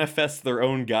and manifest their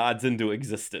own gods into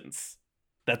existence.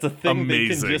 That's a thing they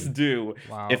can just do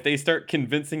if they start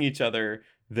convincing each other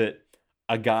that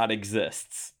a god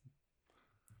exists.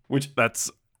 Which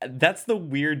that's the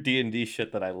weird D&D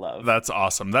shit that I love. That's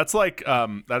awesome. That's like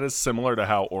that is similar to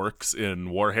how orcs in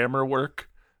Warhammer work.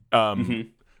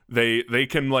 They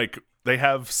can like they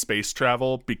have space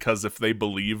travel because if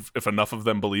enough of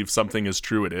them believe something is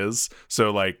true, it is. So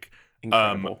like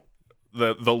incredible.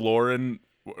 The lore in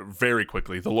very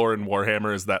quickly, the lore in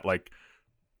Warhammer is that like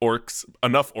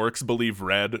enough orcs believe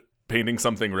red, painting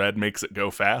something red makes it go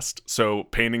fast. So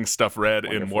painting stuff red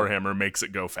in Warhammer makes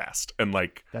it go fast. And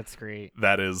like that's great.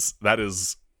 That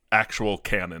is actual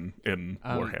canon in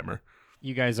Warhammer.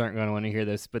 You guys aren't going to want to hear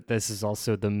this, but this is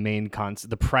also the main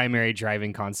the primary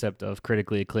driving concept of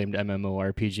critically acclaimed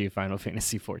MMORPG Final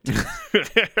Fantasy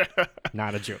XIV.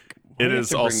 Not a joke. It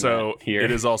is also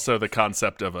the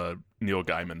concept of a Neil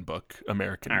Gaiman book,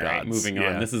 American Gods. All right, moving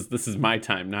on. This is my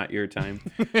time, not your time.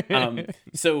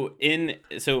 So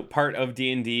part of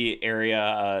D&D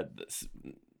area,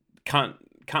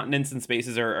 continents and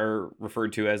spaces are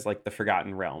referred to as like the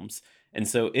Forgotten Realms. And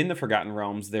so in the Forgotten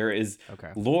Realms, there is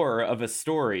lore of a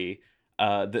story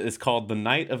that is called The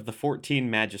Night of the 14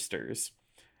 Magisters.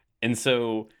 And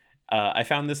so I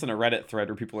found this in a Reddit thread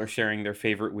where people are sharing their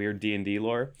favorite weird D&D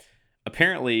lore.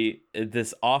 Apparently,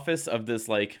 this office of this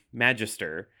like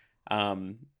magister,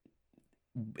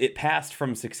 it passed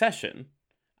from succession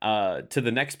to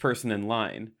the next person in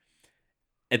line.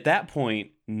 At that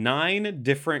point, 9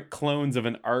 different clones of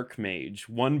an archmage,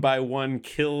 one by one,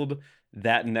 killed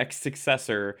that next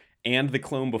successor and the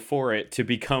clone before it to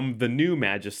become the new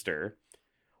magister,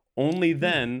 only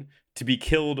then to be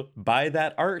killed by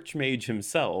that archmage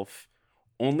himself,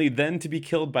 only then to be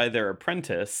killed by their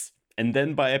apprentice, and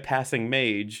then by a passing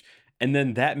mage, and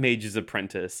then that mage's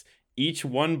apprentice, each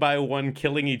one by one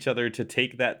killing each other to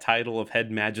take that title of head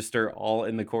magister all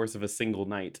in the course of a single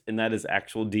night. And that is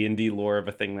actual D&D lore of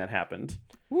a thing that happened.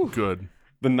 Good.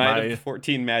 The Night of the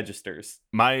 14 Magisters.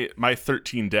 My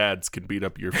 13 dads can beat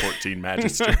up your 14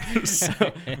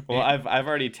 Magisters. Well, I've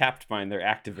already tapped mine. They're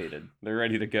activated. They're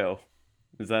ready to go.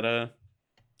 Is that a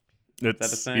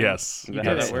thing? Yes. Is that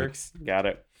how that works? Got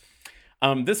it.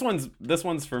 This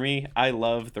one's for me. I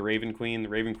love the Raven Queen. The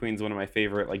Raven Queen's one of my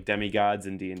favorite like demigods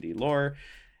in D&D lore.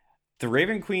 The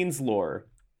Raven Queen's lore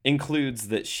includes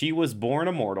that she was born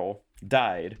immortal,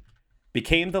 died,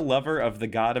 became the lover of the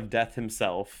god of death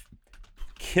himself,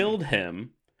 killed him,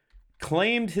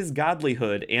 claimed his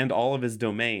godlyhood and all of his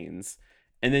domains,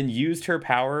 and then used her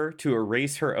power to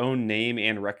erase her own name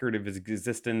and record of his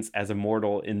existence as a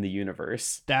mortal in the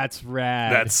universe. That's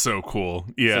rad. That's so cool.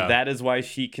 Yeah. So that is why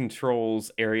she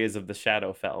controls areas of the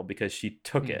Shadowfell, because she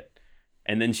took it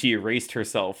and then she erased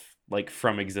herself like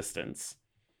from existence,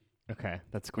 okay.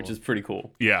 That's cool. which is pretty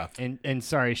cool. yeah. and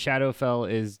sorry, Shadowfell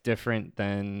is different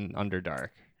than Underdark,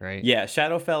 right? Yeah,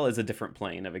 Shadowfell is a different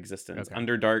plane of existence. Okay.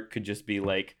 Underdark could just be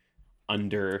like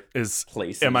under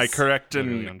places. Am I correct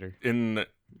Literally in under. in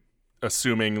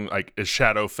assuming like is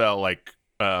Shadowfell like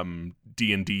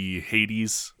D&D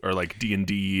Hades or like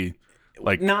D&D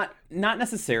like Not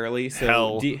necessarily. So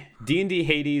Hell. D&D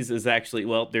Hades is actually,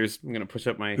 well, I'm gonna push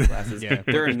up my glasses. Yeah,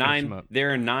 there are push them up.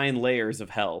 there are 9 layers of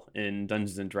hell in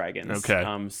Dungeons and Dragons.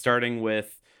 Okay. Starting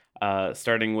with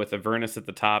Avernus at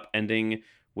the top, ending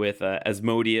with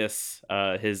Asmodeus,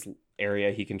 his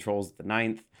area he controls at the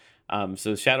 9th.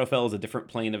 So Shadowfell is a different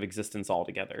plane of existence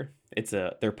altogether.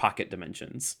 They're pocket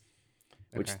dimensions,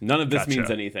 which Okay. none of this Gotcha.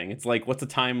 means anything. It's like, what's a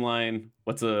timeline?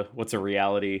 What's a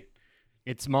reality?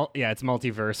 It's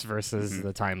multiverse versus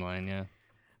the timeline.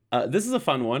 Yeah. This is a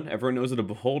fun one. Everyone knows what a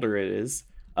beholder is.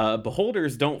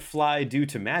 Beholders don't fly due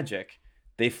to magic.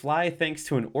 They fly thanks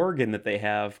to an organ that they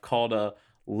have called a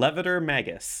levator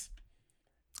magus.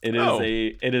 It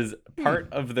is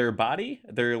part of their body,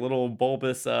 their little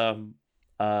bulbous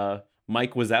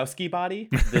Mike Wazowski body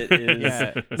that is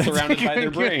Yeah. surrounded by their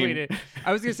Good way brain.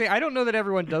 I was gonna say I don't know that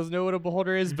everyone does know what a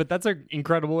beholder is, but that's an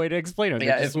incredible way to explain it.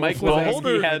 Yeah, They're if just Mike little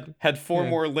Wazowski Beholder- had 4 Yeah.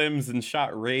 more limbs and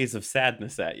shot rays of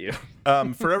sadness at you.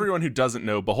 for everyone who doesn't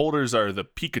know, beholders are the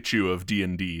Pikachu of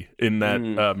D&D in that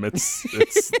it's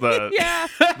the Yeah.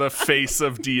 the face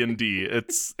of D&D.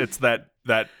 It's that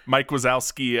Mike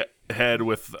Wazowski head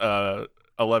with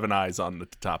 11 eyes on the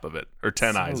top of it, or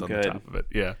 10 eyes on good. the top of it.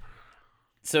 Yeah.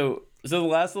 So the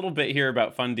last little bit here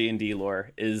about fun D&D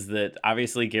lore is that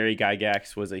obviously Gary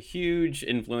Gygax was a huge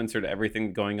influencer to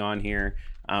everything going on here.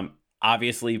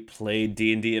 Obviously played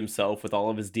D&D himself with all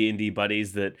of his D&D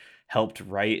buddies that helped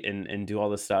write and do all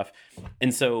this stuff.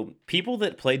 And so people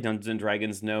that play Dungeons and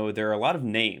Dragons know there are a lot of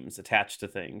names attached to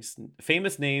things.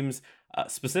 Famous names,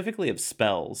 specifically of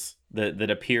spells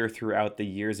that appear throughout the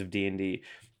years of D&D.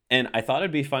 And I thought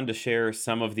it'd be fun to share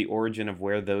some of the origin of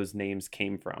where those names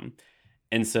came from.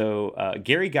 And so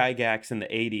Gary Gygax in the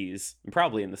 80s, and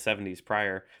probably in the 70s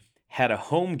prior, had a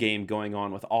home game going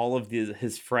on with all of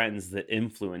his friends that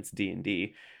influenced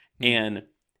D&D. And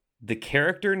the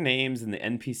character names and the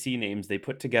NPC names they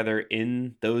put together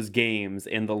in those games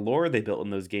and the lore they built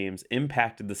in those games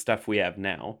impacted the stuff we have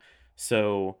now.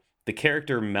 So the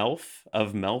character Melf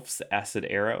of Melf's Acid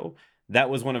Arrow, that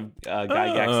was one of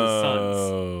Gygax's sons.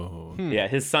 Oh. Yeah,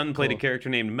 his son played Cool. a character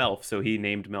named Melf, so he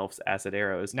named Melf's Acid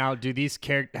Arrows. Now, do these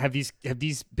have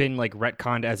these been like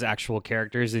retconned as actual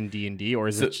characters in D&D, or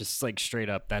is So it just like straight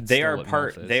up that's They still are what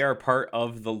part. Melf is? They are part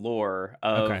of the lore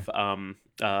of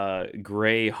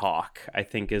Greyhawk, I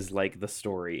think, is like the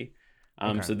story.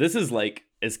 Okay. So this is like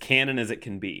as canon as it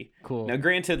can be. Cool. Now,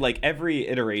 granted, like every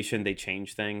iteration, they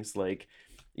change things. Like,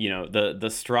 you know, the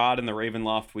Strahd and the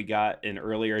Ravenloft we got in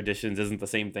earlier editions isn't the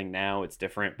same thing now. It's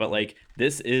different. But like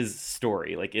this is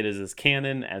story. Like it is as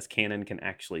canon can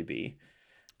actually be.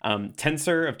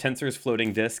 Tensor of Tensor's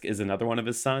Floating Disc is another one of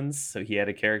his sons. So he had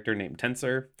a character named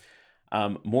Tensor.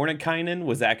 Mordenkainen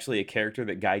was actually a character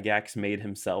that Gygax made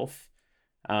himself.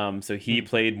 So he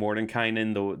played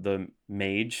Mordenkainen, the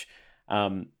mage.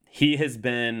 He has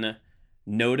been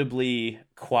notably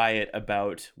quiet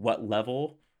about what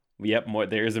level. Yep,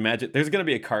 there's going to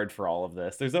be a card for all of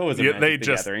this. There's always a Magic the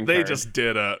Gathering they card. just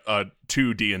did a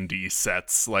 2 D&D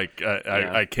sets. Like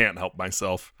I can't help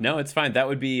myself. No, it's fine. That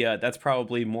would be that's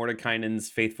probably Mordekainen's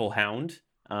Faithful Hound.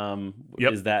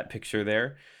 Yep. Is that picture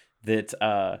there? That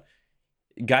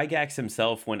Gygax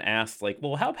himself, when asked, like,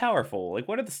 well, how powerful? Like,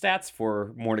 what are the stats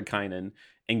for Mordekainen?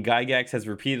 And Gygax has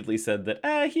repeatedly said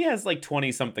that he has like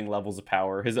 20-something levels of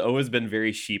power. Has always been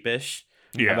very sheepish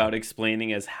about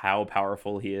explaining as how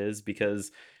powerful he is,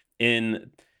 because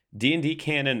in D&D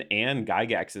canon and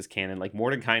Gygax's canon, like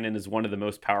Mordekainen is one of the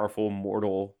most powerful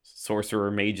mortal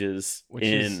sorcerer mages Which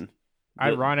is in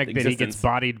ironic that he gets existence.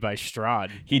 bodied by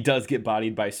Strahd. He does get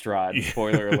bodied by Strahd.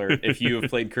 Spoiler alert. If you have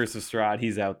played Curse of Strahd,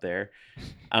 he's out there.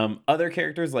 Other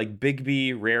characters like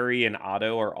Bigby, Rary, and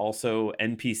Otto are also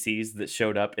NPCs that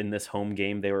showed up in this home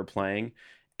game they were playing,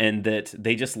 and that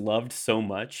they just loved so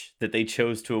much that they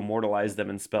chose to immortalize them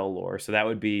in spell lore. So that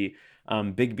would be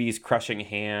Bigby's Crushing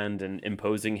Hand and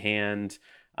Imposing Hand,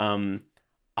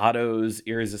 Otto's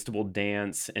Irresistible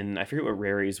Dance, and I forget what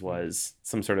Rary's was.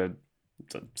 Some sort of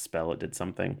spell, it did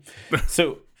something.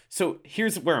 So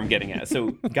here's where I'm getting at.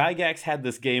 So Gygax had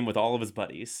this game with all of his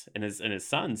buddies and his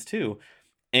sons too,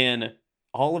 And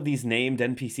all of these named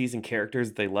NPCs and characters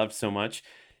that they loved so much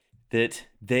that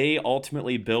they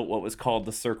ultimately built what was called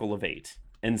the Circle of Eight.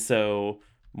 And so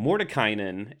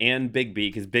Mordekainen and Bigby,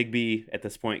 because Bigby at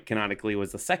this point canonically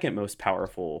was the second most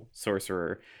powerful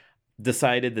sorcerer,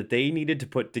 decided that they needed to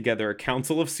put together a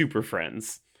council of super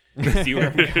friends. See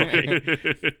where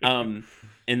I'm going?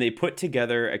 And they put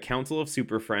together a council of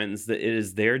super friends that it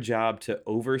is their job to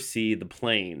oversee the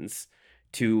planes,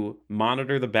 to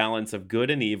monitor the balance of good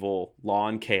and evil, law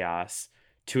and chaos,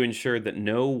 to ensure that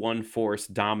no one force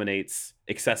dominates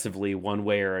excessively one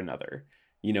way or another,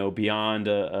 beyond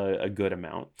a good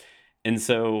amount. And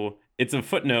so it's a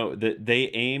footnote that they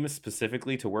aim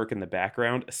specifically to work in the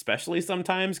background, especially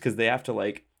sometimes because they have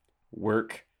to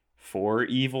work for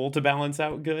evil to balance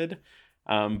out good.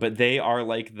 But they are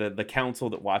like the council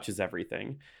that watches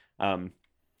everything. And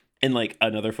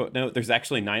another footnote, there's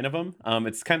actually 9 of them.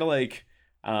 It's kind of like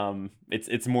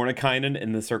it's Mordekainen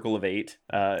in the Circle of Eight.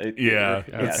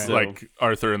 It's like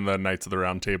Arthur and the Knights of the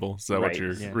Round Table. Is that what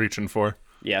you're reaching for?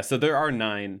 Yeah, so there are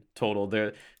 9 total.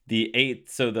 The 8,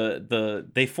 so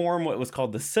they form what was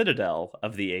called the Citadel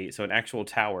of the 8, so an actual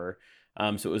tower.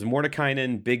 So it was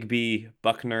Mordekainen, Bigby,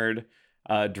 Bucknerd,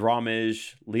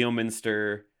 Drawmij,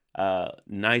 Leominster,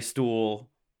 Nystool,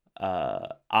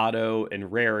 Otto,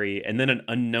 and Rary, and then an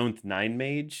unknown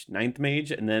ninth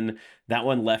mage, and then that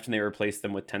one left and they replaced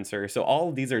them with Tensor. So all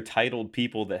of these are titled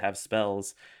people that have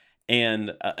spells.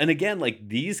 And again,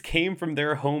 these came from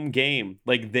their home game.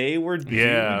 They were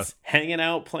dudes hanging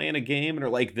out, playing a game, and are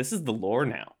like, this is the lore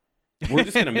now. We're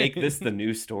just going to make this the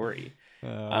new story.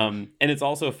 And it's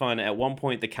also fun. At one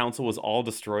point, the council was all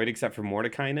destroyed except for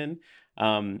Mordekainen.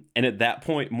 And at that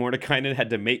point, Mordekainen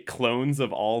had to make clones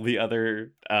of all the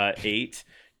other 8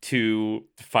 to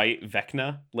fight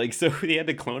Vecna. So he had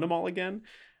to clone them all again.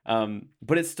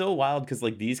 But it's still wild because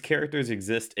these characters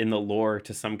exist in the lore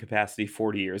to some capacity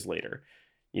 40 years later.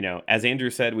 As Andrew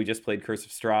said, we just played Curse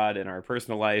of Strahd in our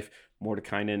personal life.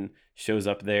 Mordekainen shows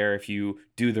up there if you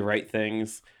do the right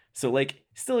things. So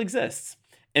still exists.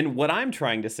 And what I'm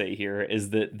trying to say here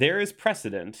is that there is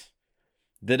precedent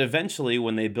that eventually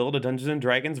when they build a Dungeons and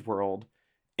Dragons world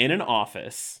in an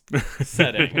office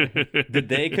setting, that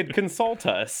they could consult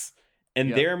us.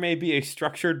 And there may be a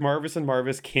structured Marvis and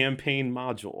Marvis campaign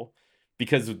module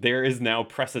because there is now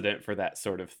precedent for that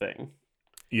sort of thing.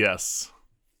 Yes.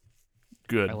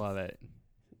 Good. I love it.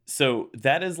 So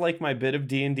that is my bit of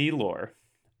D&D lore.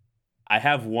 I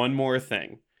have one more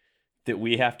thing that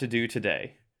we have to do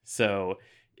today. So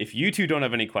if you two don't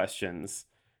have any questions,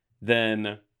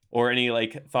 then or any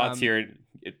thoughts here.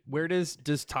 Where does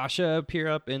Tasha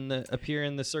appear in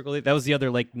the Circle? That was the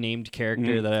other named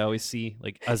character that I always see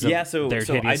as their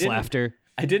hideous laughter.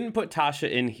 I didn't put Tasha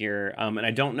in here, and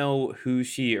I don't know who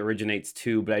she originates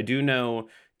to, but I do know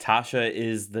Tasha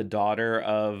is the daughter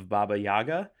of Baba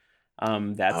Yaga.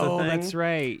 That's a thing. That's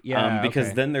right. Yeah.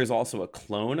 Because then there's also a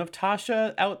clone of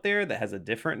Tasha out there that has a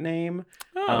different name.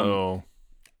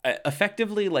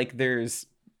 Effectively, there's.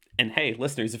 And hey,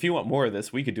 listeners, if you want more of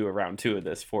this, we could do a round 2 of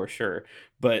this for sure.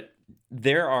 But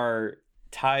there are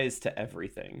ties to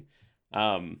everything.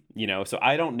 So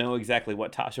I don't know exactly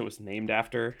what Tasha was named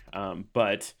after,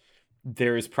 but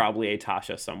there is probably a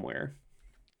Tasha somewhere.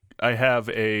 I have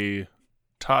a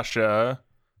Tasha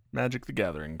Magic the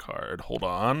Gathering card. Hold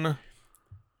on.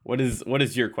 What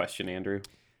is your question, Andrew?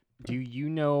 Do you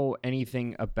know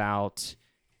anything about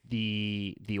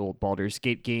the old Baldur's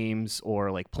Gate games or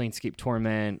Planescape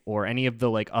Torment or any of the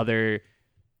other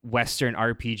Western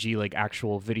RPG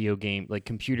actual video game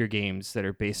computer games that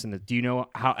are based in do you know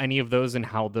how any of those and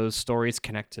how those stories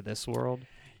connect to this world?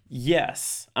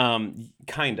 Yes,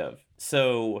 kind of.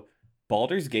 So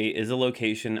Baldur's Gate is a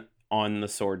location on the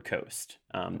Sword Coast.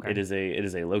 It is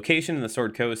a location in the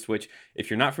Sword Coast, which if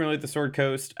you're not familiar with the Sword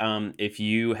Coast, if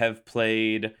you have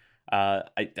played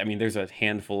there's a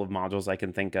handful of modules I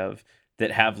can think of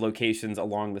that have locations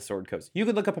along the Sword Coast. You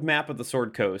could look up a map of the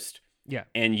Sword Coast,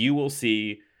 and you will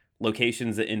see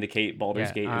locations that indicate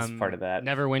Baldur's Gate is part of that.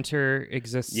 Neverwinter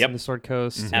exists in the Sword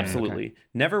Coast. Mm-hmm. Absolutely. Okay.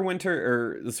 Neverwinter,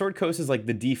 or the Sword Coast is the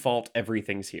default,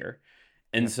 everything's here.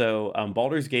 And so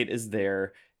Baldur's Gate is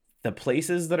there. The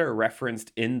places that are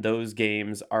referenced in those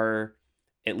games are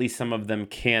at least some of them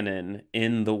canon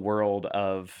in the world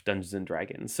of Dungeons and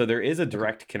Dragons. So there is a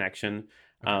direct connection.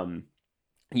 Dritz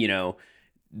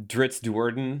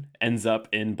Duerden ends up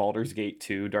in Baldur's Gate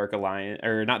 2, Dark Alliance,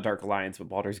 or not Dark Alliance, but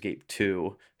Baldur's Gate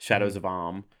 2, Shadows of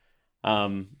Amn.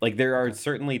 There are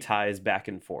certainly ties back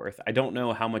and forth. I don't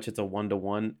know how much it's a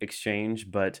one-to-one exchange,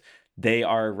 but they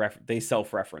are they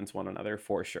self-reference one another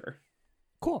for sure.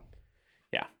 Cool.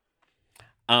 Yeah.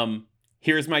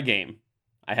 Here's my game.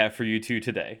 I have for you two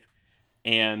today.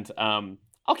 And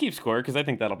I'll keep score because I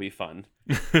think that'll be fun.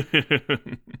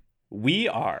 We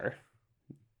are,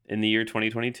 in the year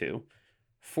 2022,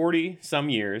 40 some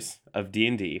years of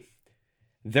D&D.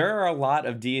 There are a lot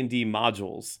of D&D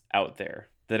modules out there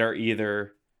that are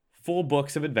either full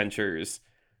books of adventures,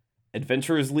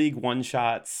 Adventurers League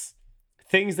one-shots,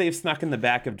 things they've snuck in the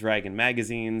back of Dragon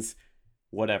magazines,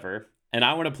 whatever. And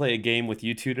I want to play a game with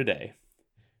you two today.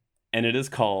 And it is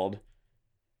called,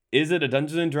 is it a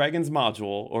Dungeons & Dragons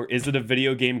module or is it a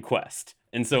video game quest?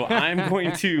 And so I'm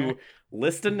going to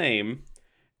list a name,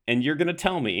 and you're going to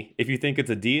tell me if you think it's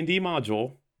a D&D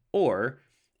module or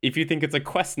if you think it's a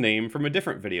quest name from a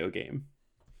different video game.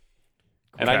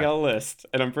 And I got a list,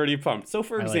 and I'm pretty pumped. So,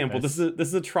 for example, this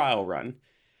is a trial run.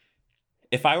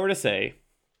 If I were to say,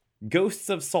 Ghosts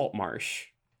of Saltmarsh.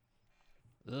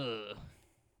 Ugh.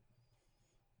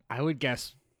 I would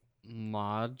guess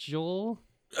module.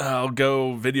 I'll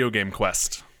go video game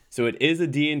quest. So it is a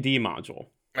D&D module.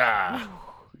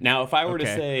 Now, if I were to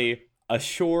say a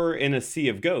shore in a sea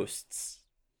of ghosts.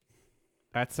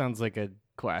 That sounds like a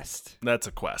quest. That's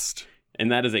a quest.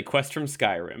 And that is a quest from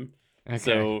Skyrim. Okay.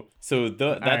 So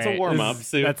that's right, a warm-up.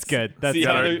 So that's good. That's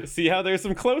see how there's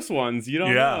some close ones. You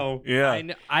don't know.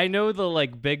 Yeah. I know the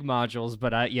like big modules,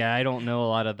 but I don't know a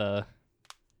lot of the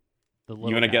little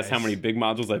You want to guess how guys. many big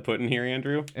modules I put in here,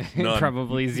 Andrew? None.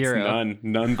 Probably zero.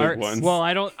 None big ones. Well,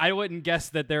 I wouldn't guess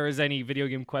that there is any video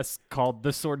game quest called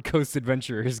the Sword Coast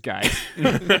Adventurers Guide.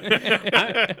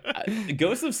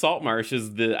 Ghosts of Saltmarsh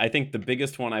is I think the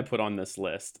biggest one I put on this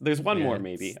list. There's one more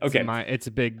maybe. Okay. It's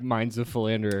a big Minds of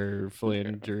Philander.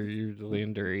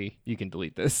 You can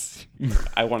delete this.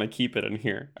 I want to keep it in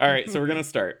here. All right, so we're gonna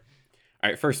start. All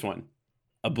right, first one,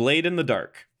 A Blade in the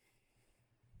Dark.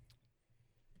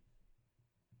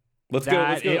 Let's go.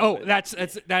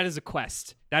 That is a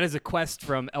quest. That is a quest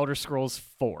from Elder Scrolls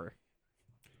 4.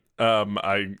 I'm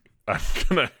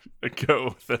gonna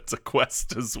go. That's a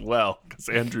quest as well because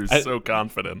Andrew's so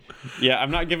confident. Yeah,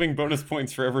 I'm not giving bonus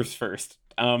points for Ever's first.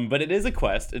 But it is a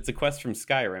quest. It's a quest from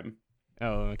Skyrim.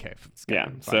 Oh, okay. Yeah.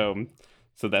 So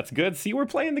that's good. See, we're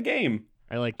playing the game.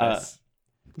 I like this.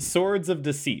 Swords of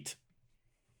Deceit.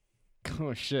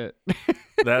 Oh shit.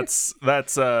 That's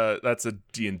a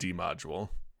D&D module.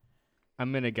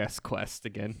 I'm gonna guess quest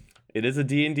again. It is a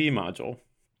D&D module.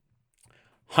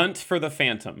 Hunt for the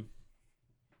Phantom.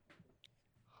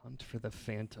 Hunt for the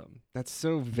Phantom. That's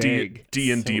so vague.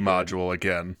 D&D So module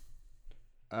again.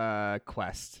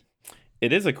 Quest.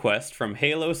 It is a quest from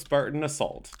Halo Spartan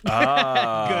Assault.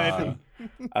 Ah,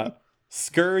 Good.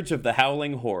 Scourge of the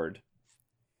Howling Horde.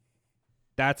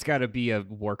 That's got to be a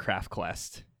Warcraft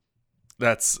quest.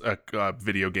 That's a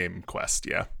video game quest.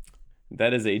 Yeah.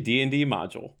 That is a D&D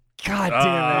module. God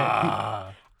damn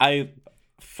it. I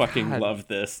fucking God. love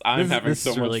this. I'm having This so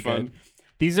is much really fun. good.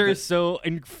 These are so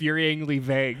infuriatingly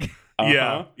vague.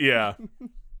 Uh-huh. Yeah.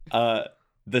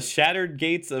 The Shattered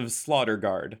Gates of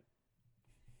Slaughterguard.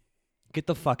 Get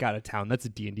the fuck out of town. That's a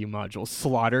D&D module.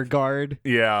 Slaughter Guard.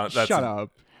 Yeah. That's Shut a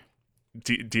up.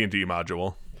 D&D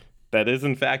module. That is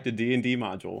in fact a D&D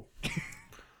module.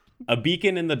 A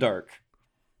Beacon in the Dark.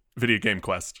 Video game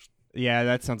quest. Yeah,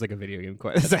 that sounds like a video game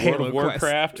quest. It's a World Halo of quest.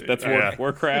 Warcraft. That's Yeah.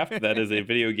 Warcraft. That is a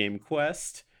video game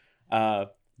quest. The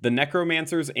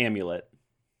Necromancer's Amulet.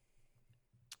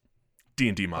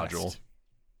 D&D module. Quest.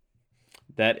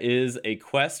 That is a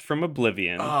quest from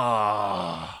Oblivion.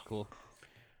 Ah. Cool.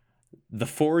 The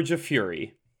Forge of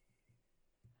Fury.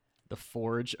 The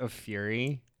Forge of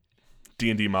Fury.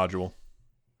 D&D module.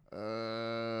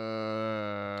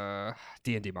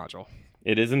 D&D module.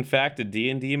 It is in fact a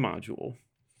D&D module.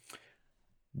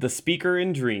 The Speaker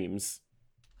in Dreams.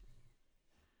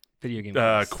 Video game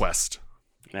Quest.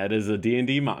 That is a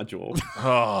D&D module.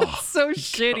 Oh. So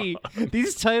shitty.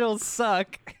 These titles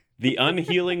suck. The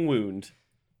Unhealing Wound.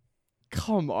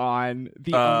 Come on.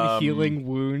 The Unhealing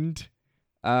Wound.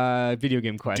 Video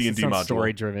game quest. D&D module.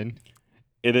 Story driven.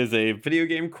 It is a video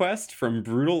game quest from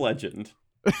Brutal Legend.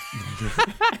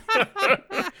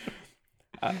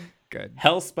 Good.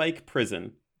 Hellspike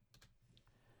Prison.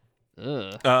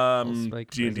 Ugh. D&D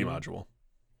Prison. module.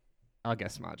 I'll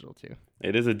guess module too.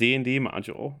 It is a D&D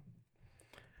module.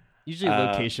 Usually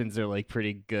locations are like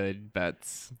pretty good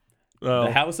bets. Oh.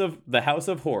 The House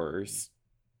of Horrors.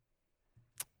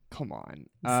 Come on.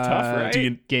 It's tough,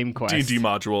 right? Game quest. D&D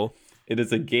module. It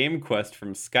is a game quest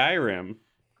from Skyrim.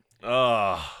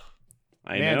 Oh.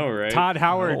 I Man, know, right? Todd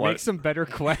Howard, what? make some better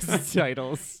quest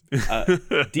titles.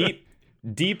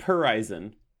 Deep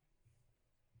Horizon.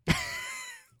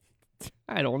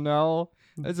 I don't know.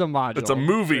 It's a module. It's a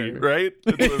movie, Sure. right?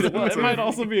 Well, it might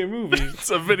also be a movie. It's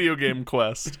a video game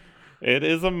quest. It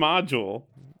is a module.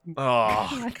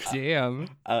 Oh, Damn.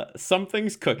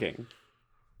 Something's cooking.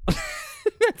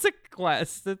 That's a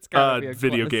quest. That's gotta be a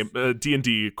video quest. game,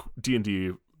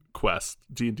 D&D quest,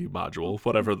 D&D module,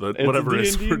 whatever It's whatever a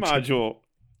is. D&D module.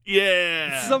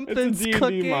 Yeah. Something's It's a D&D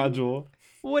cooking. module.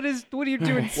 What are you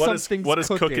doing? What is Something's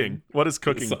cooking? What is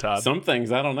cooking, Todd? Some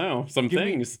things, I don't know. Some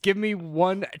things. Give me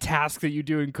one task that you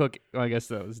do in cooking. Oh, I guess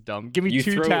that was dumb. Give me You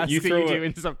two throw- tasks you that throw you do a-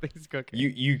 in something's cooking.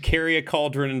 You carry a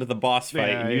cauldron into the boss fight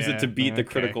Yeah, and use yeah, it to beat the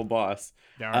okay. critical boss.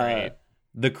 All right.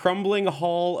 The crumbling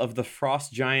hall of the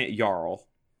frost giant Jarl.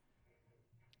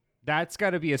 That's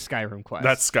got to be a Skyrim quest.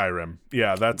 That's Skyrim.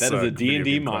 Yeah, that's That is a video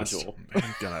D&D game quest. module.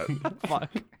 I'm gonna-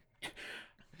 Fuck.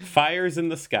 Fires in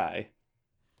the sky.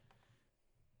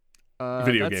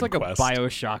 Video that's game like quest. a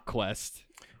Bioshock quest.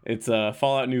 It's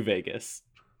Fallout New Vegas.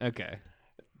 Okay.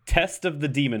 Test of the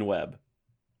Demon Web.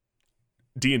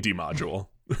 D&D module.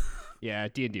 Yeah,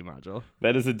 D&D module.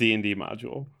 That is a D&D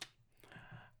module.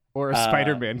 Or a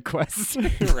Spider-Man quest.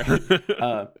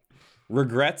 Right.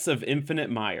 Regrets of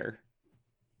Infinite Mire.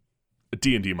 A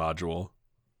D&D module.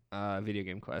 Video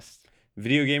game quest.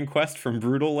 Video game quest from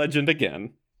Brutal Legend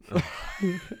again.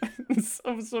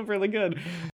 so really good.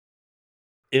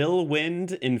 Ill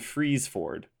Wind in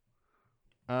Freezeford.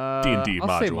 D&D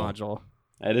I'll say module. module.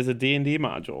 That is a D&D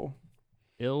module.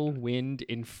 Ill Wind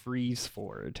in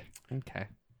Freezeford. Okay.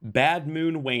 Bad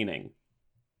Moon Waning.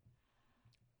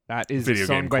 That is Video a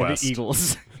song game by quest. the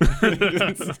Eagles.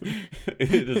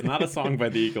 It is not a song by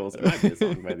the Eagles. It might be a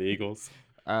song by the Eagles.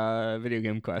 Video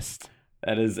game quest.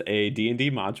 That is a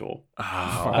D&D module.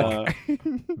 Oh,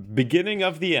 Beginning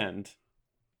of the End.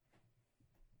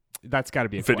 That's got to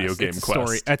be a Video quest. game It's a story.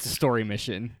 quest. That's a story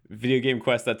mission. Video game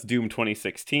quest, that's Doom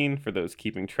 2016 for those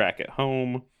keeping track at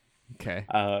home. Okay.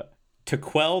 To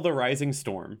Quell the Rising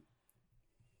Storm.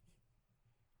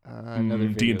 Another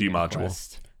video D&D game module.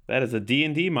 quest. That is a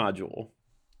D&D module.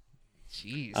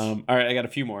 Jeez. All right, I got a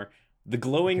few more. The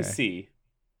Glowing Okay. Sea.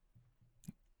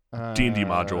 D&D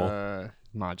module.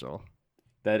 Module.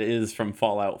 That is from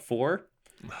Fallout 4.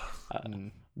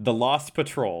 The Lost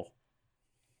Patrol.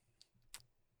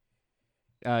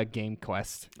 Game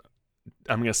quest.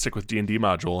 I'm going to stick with D&D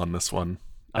module on this one.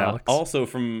 Alex?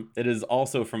 It is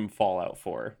also from Fallout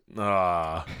 4.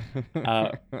 Ah,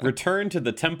 Return to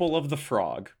the Temple of the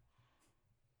Frog.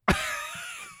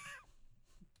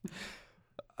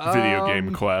 video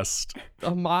game quest.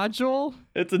 A module?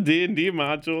 It's a D&D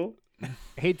module.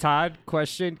 Hey Todd,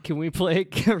 question: can we play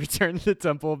Return to the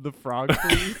Temple of the Frog,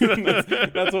 please?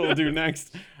 That's what we'll do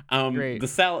next. Great.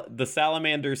 The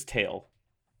Salamander's Tale.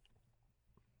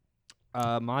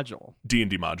 Module.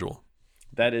 D&D module.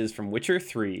 That is from Witcher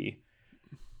 3.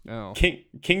 Oh.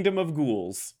 Kingdom of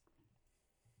Ghouls.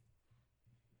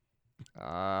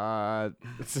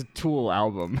 It's a Tool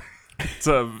album. It's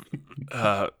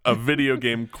a video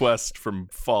game quest from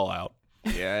Fallout.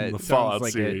 Yeah, The it Fallout sounds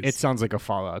like series. it sounds like a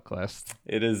Fallout quest.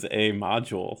 It is a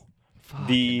module.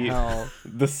 Fucking hell.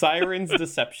 The Siren's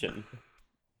Deception.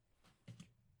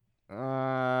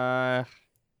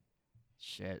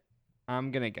 Shit.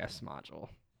 I'm gonna guess module.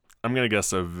 I'm going to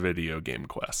guess a video game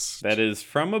quest. That is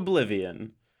from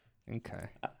Oblivion. Okay.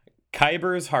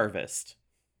 Kyber's Harvest.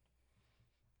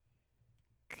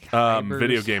 Video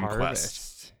Kyber's game quest.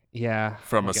 Harvest. Yeah.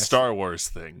 From I'll a guess- Star Wars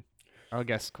thing. I'll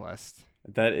guess quest.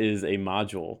 That is a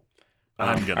module.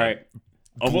 I'm going All right. to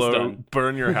Almost done.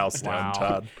 burn your house down, Wow.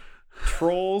 Todd.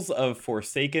 Trolls of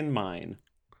Forsaken Mine.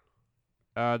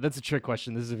 That's a trick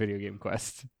question. This is a video game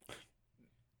quest.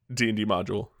 D&D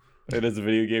module. It is a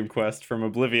video game quest from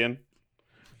Oblivion.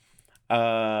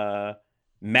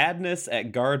 Madness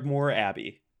at Gardmore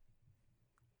Abbey.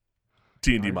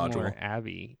 D&D Ardmore module.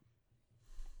 Abbey.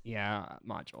 Yeah,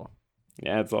 module.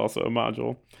 Yeah, it's also a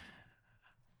module.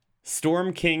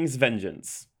 Storm King's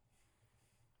Vengeance.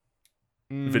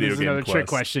 Video this is game another trick quest.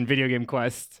 question. Video game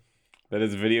quest. That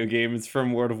is video games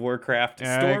from World of Warcraft.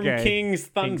 Storm Okay. King's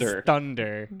Thunder. King's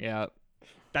Thunder. Yeah.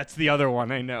 That's the other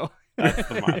one I know. That's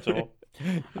the module.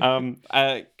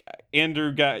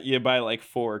 Andrew got you by like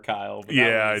 4, Kyle. but that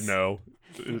Yeah, was- I know.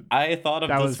 I thought of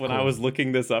That this was when I cool. was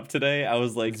looking this up today. I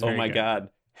was like, It's oh very my good. god,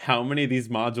 how many of these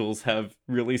modules have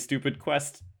really stupid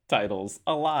quest titles?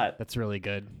 A lot. That's really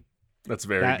good. That's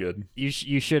very That- good. You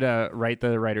should write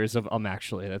the writers of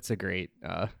Actually. That's a great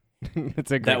that's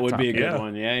a great That would be a topic. good Yeah.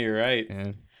 one. Yeah, you're right.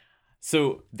 Yeah.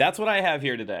 So that's what I have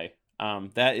here today.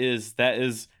 That is.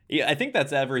 Yeah, I think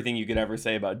that's everything you could ever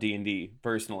say about D&D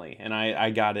personally, and I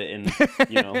got it in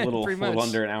a little Pretty much.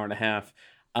 under an hour and a half.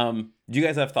 Do you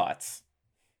guys have thoughts?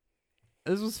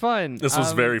 This was fun. This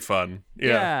was very fun.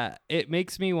 Yeah. It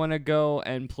makes me want to go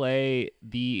and play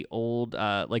the old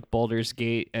like Baldur's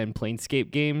Gate and Planescape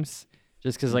games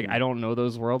just because like I don't know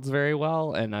those worlds very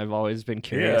well, and I've always been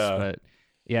curious. Yeah. But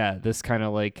yeah, this kind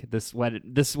of like this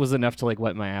was enough to like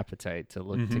whet my appetite to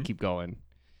look to keep going.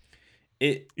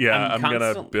 I'm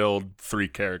gonna build 3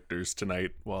 characters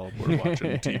tonight while we're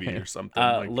watching TV or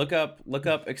something. Look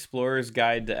up Explorer's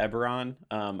Guide to Eberron.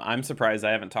 I'm surprised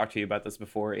I haven't talked to you about this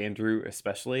before, Andrew,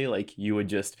 especially. Like, you would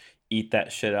just eat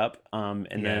that shit up,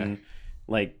 then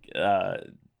like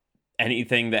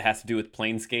anything that has to do with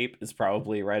Planescape is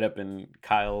probably right up in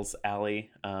Kyle's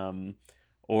alley.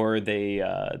 Or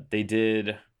they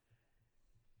did.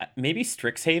 Maybe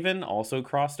Strixhaven also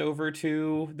crossed over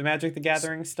to the Magic the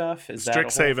Gathering stuff. Is that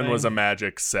Strixhaven was a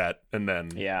Magic set, and then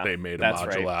they made a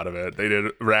module out of it. They did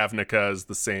Ravnica as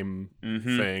the same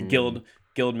thing. Guild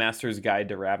Master's Guide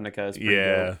to Ravnica is pretty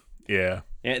dope. Yeah.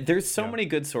 There's so many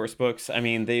good source books. I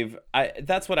mean,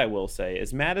 that's what I will say.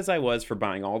 As mad as I was for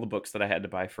buying all the books that I had to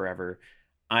buy forever,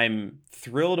 I'm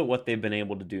thrilled at what they've been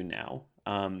able to do now.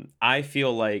 I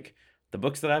feel like the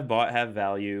books that I've bought have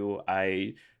value.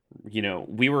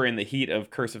 We were in the heat of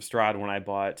Curse of Strahd when I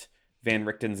bought Van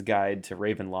Richten's Guide to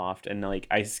Ravenloft, and like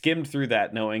I skimmed through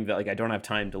that knowing that like I don't have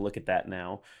time to look at that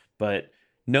now, but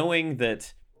knowing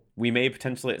that we may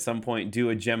potentially at some point do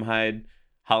a Gemhide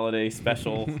holiday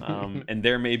special, and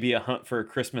there may be a hunt for a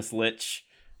Christmas Lich.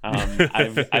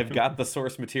 I've got the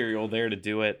source material there to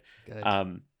do it. Good.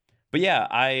 But yeah,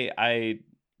 I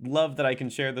love that I can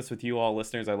share this with you all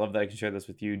listeners. I love that I can share this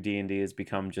with you. D&D has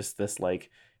become just this like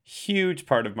huge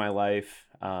part of my life.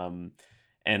 And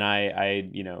I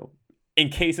in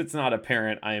case it's not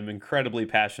apparent, I am incredibly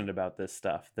passionate about this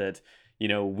stuff, that,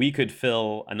 we could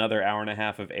fill another hour and a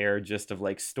half of air just of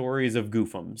like stories of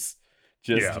goofums.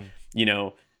 Just,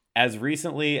 as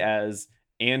recently as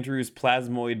Andrew's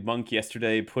plasmoid monk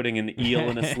yesterday putting an eel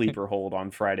in a sleeper hold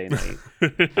on Friday night,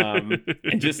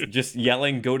 and just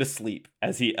yelling "go to sleep"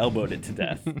 as he elbowed it to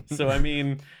death. So I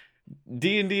mean,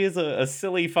 D&D is a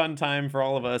silly fun time for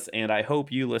all of us, and I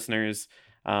hope you listeners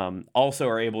also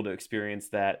are able to experience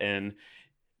that. And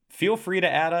feel free to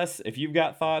add us if you've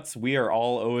got thoughts. We are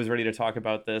all always ready to talk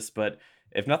about this, but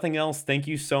if nothing else, thank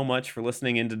you so much for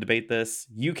listening in to Debate This.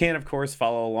 You can, of course,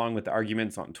 follow along with the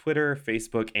arguments on Twitter,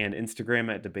 Facebook, and Instagram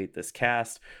at Debate This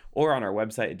Cast, or on our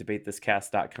website at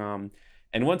debatethiscast.com.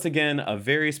 And once again, a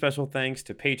very special thanks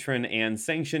to patron and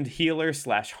sanctioned healer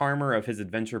 / harmer of his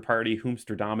adventure party,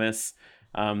 Hoomstradamus.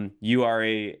 You are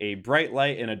a bright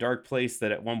light in a dark place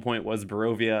that at one point was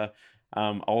Barovia.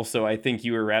 Also, I think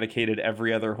you eradicated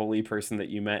every other holy person that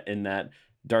you met in that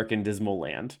dark and dismal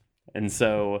land. And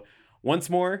so,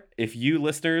 once more, if you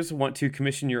listeners want to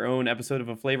commission your own episode of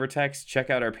A Flavor Text,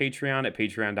 check out our Patreon at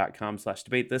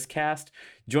patreon.com/debatethiscast.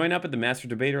 Join up at the Master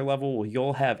Debater level where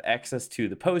you'll have access to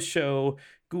the post show,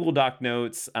 Google Doc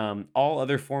notes, all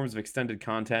other forms of extended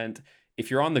content. If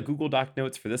you're on the Google Doc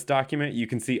notes for this document, you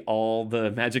can see all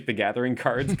the Magic the Gathering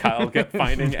cards Kyle kept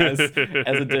finding as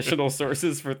additional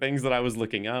sources for things that I was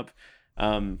looking up.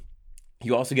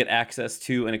 You also get access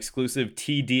to an exclusive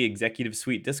TD Executive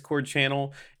Suite Discord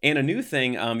channel. And a new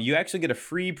thing, you actually get a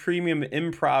free premium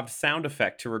improv sound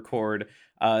effect to record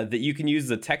that you can use as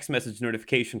a text message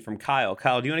notification from Kyle.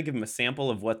 Kyle, do you want to give him a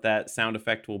sample of what that sound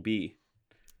effect will be?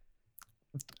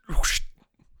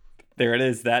 There it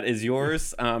is. That is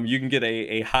yours. You can get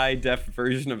a high-def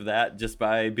version of that just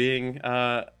by being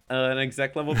an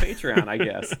exec level Patreon, I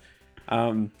guess.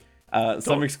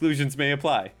 Some exclusions may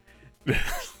apply.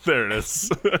 There it is.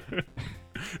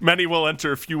 Many will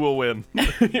enter, few will win.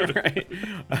 Right.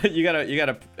 You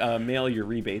gotta mail your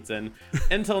rebates in.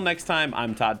 Until next time,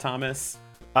 I'm Todd Thomas.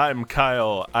 I'm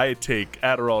Kyle. I take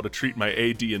Adderall to treat my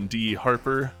AD&D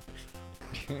Harper.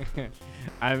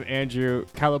 I'm Andrew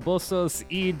Calabosos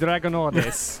y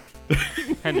Dragonones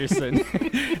Henderson.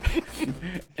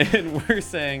 And we're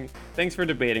saying thanks for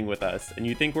debating with us. And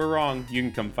you think we're wrong, you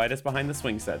can come fight us behind the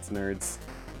swing sets, nerds.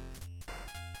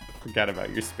 Forgot about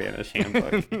your Spanish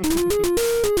handbook.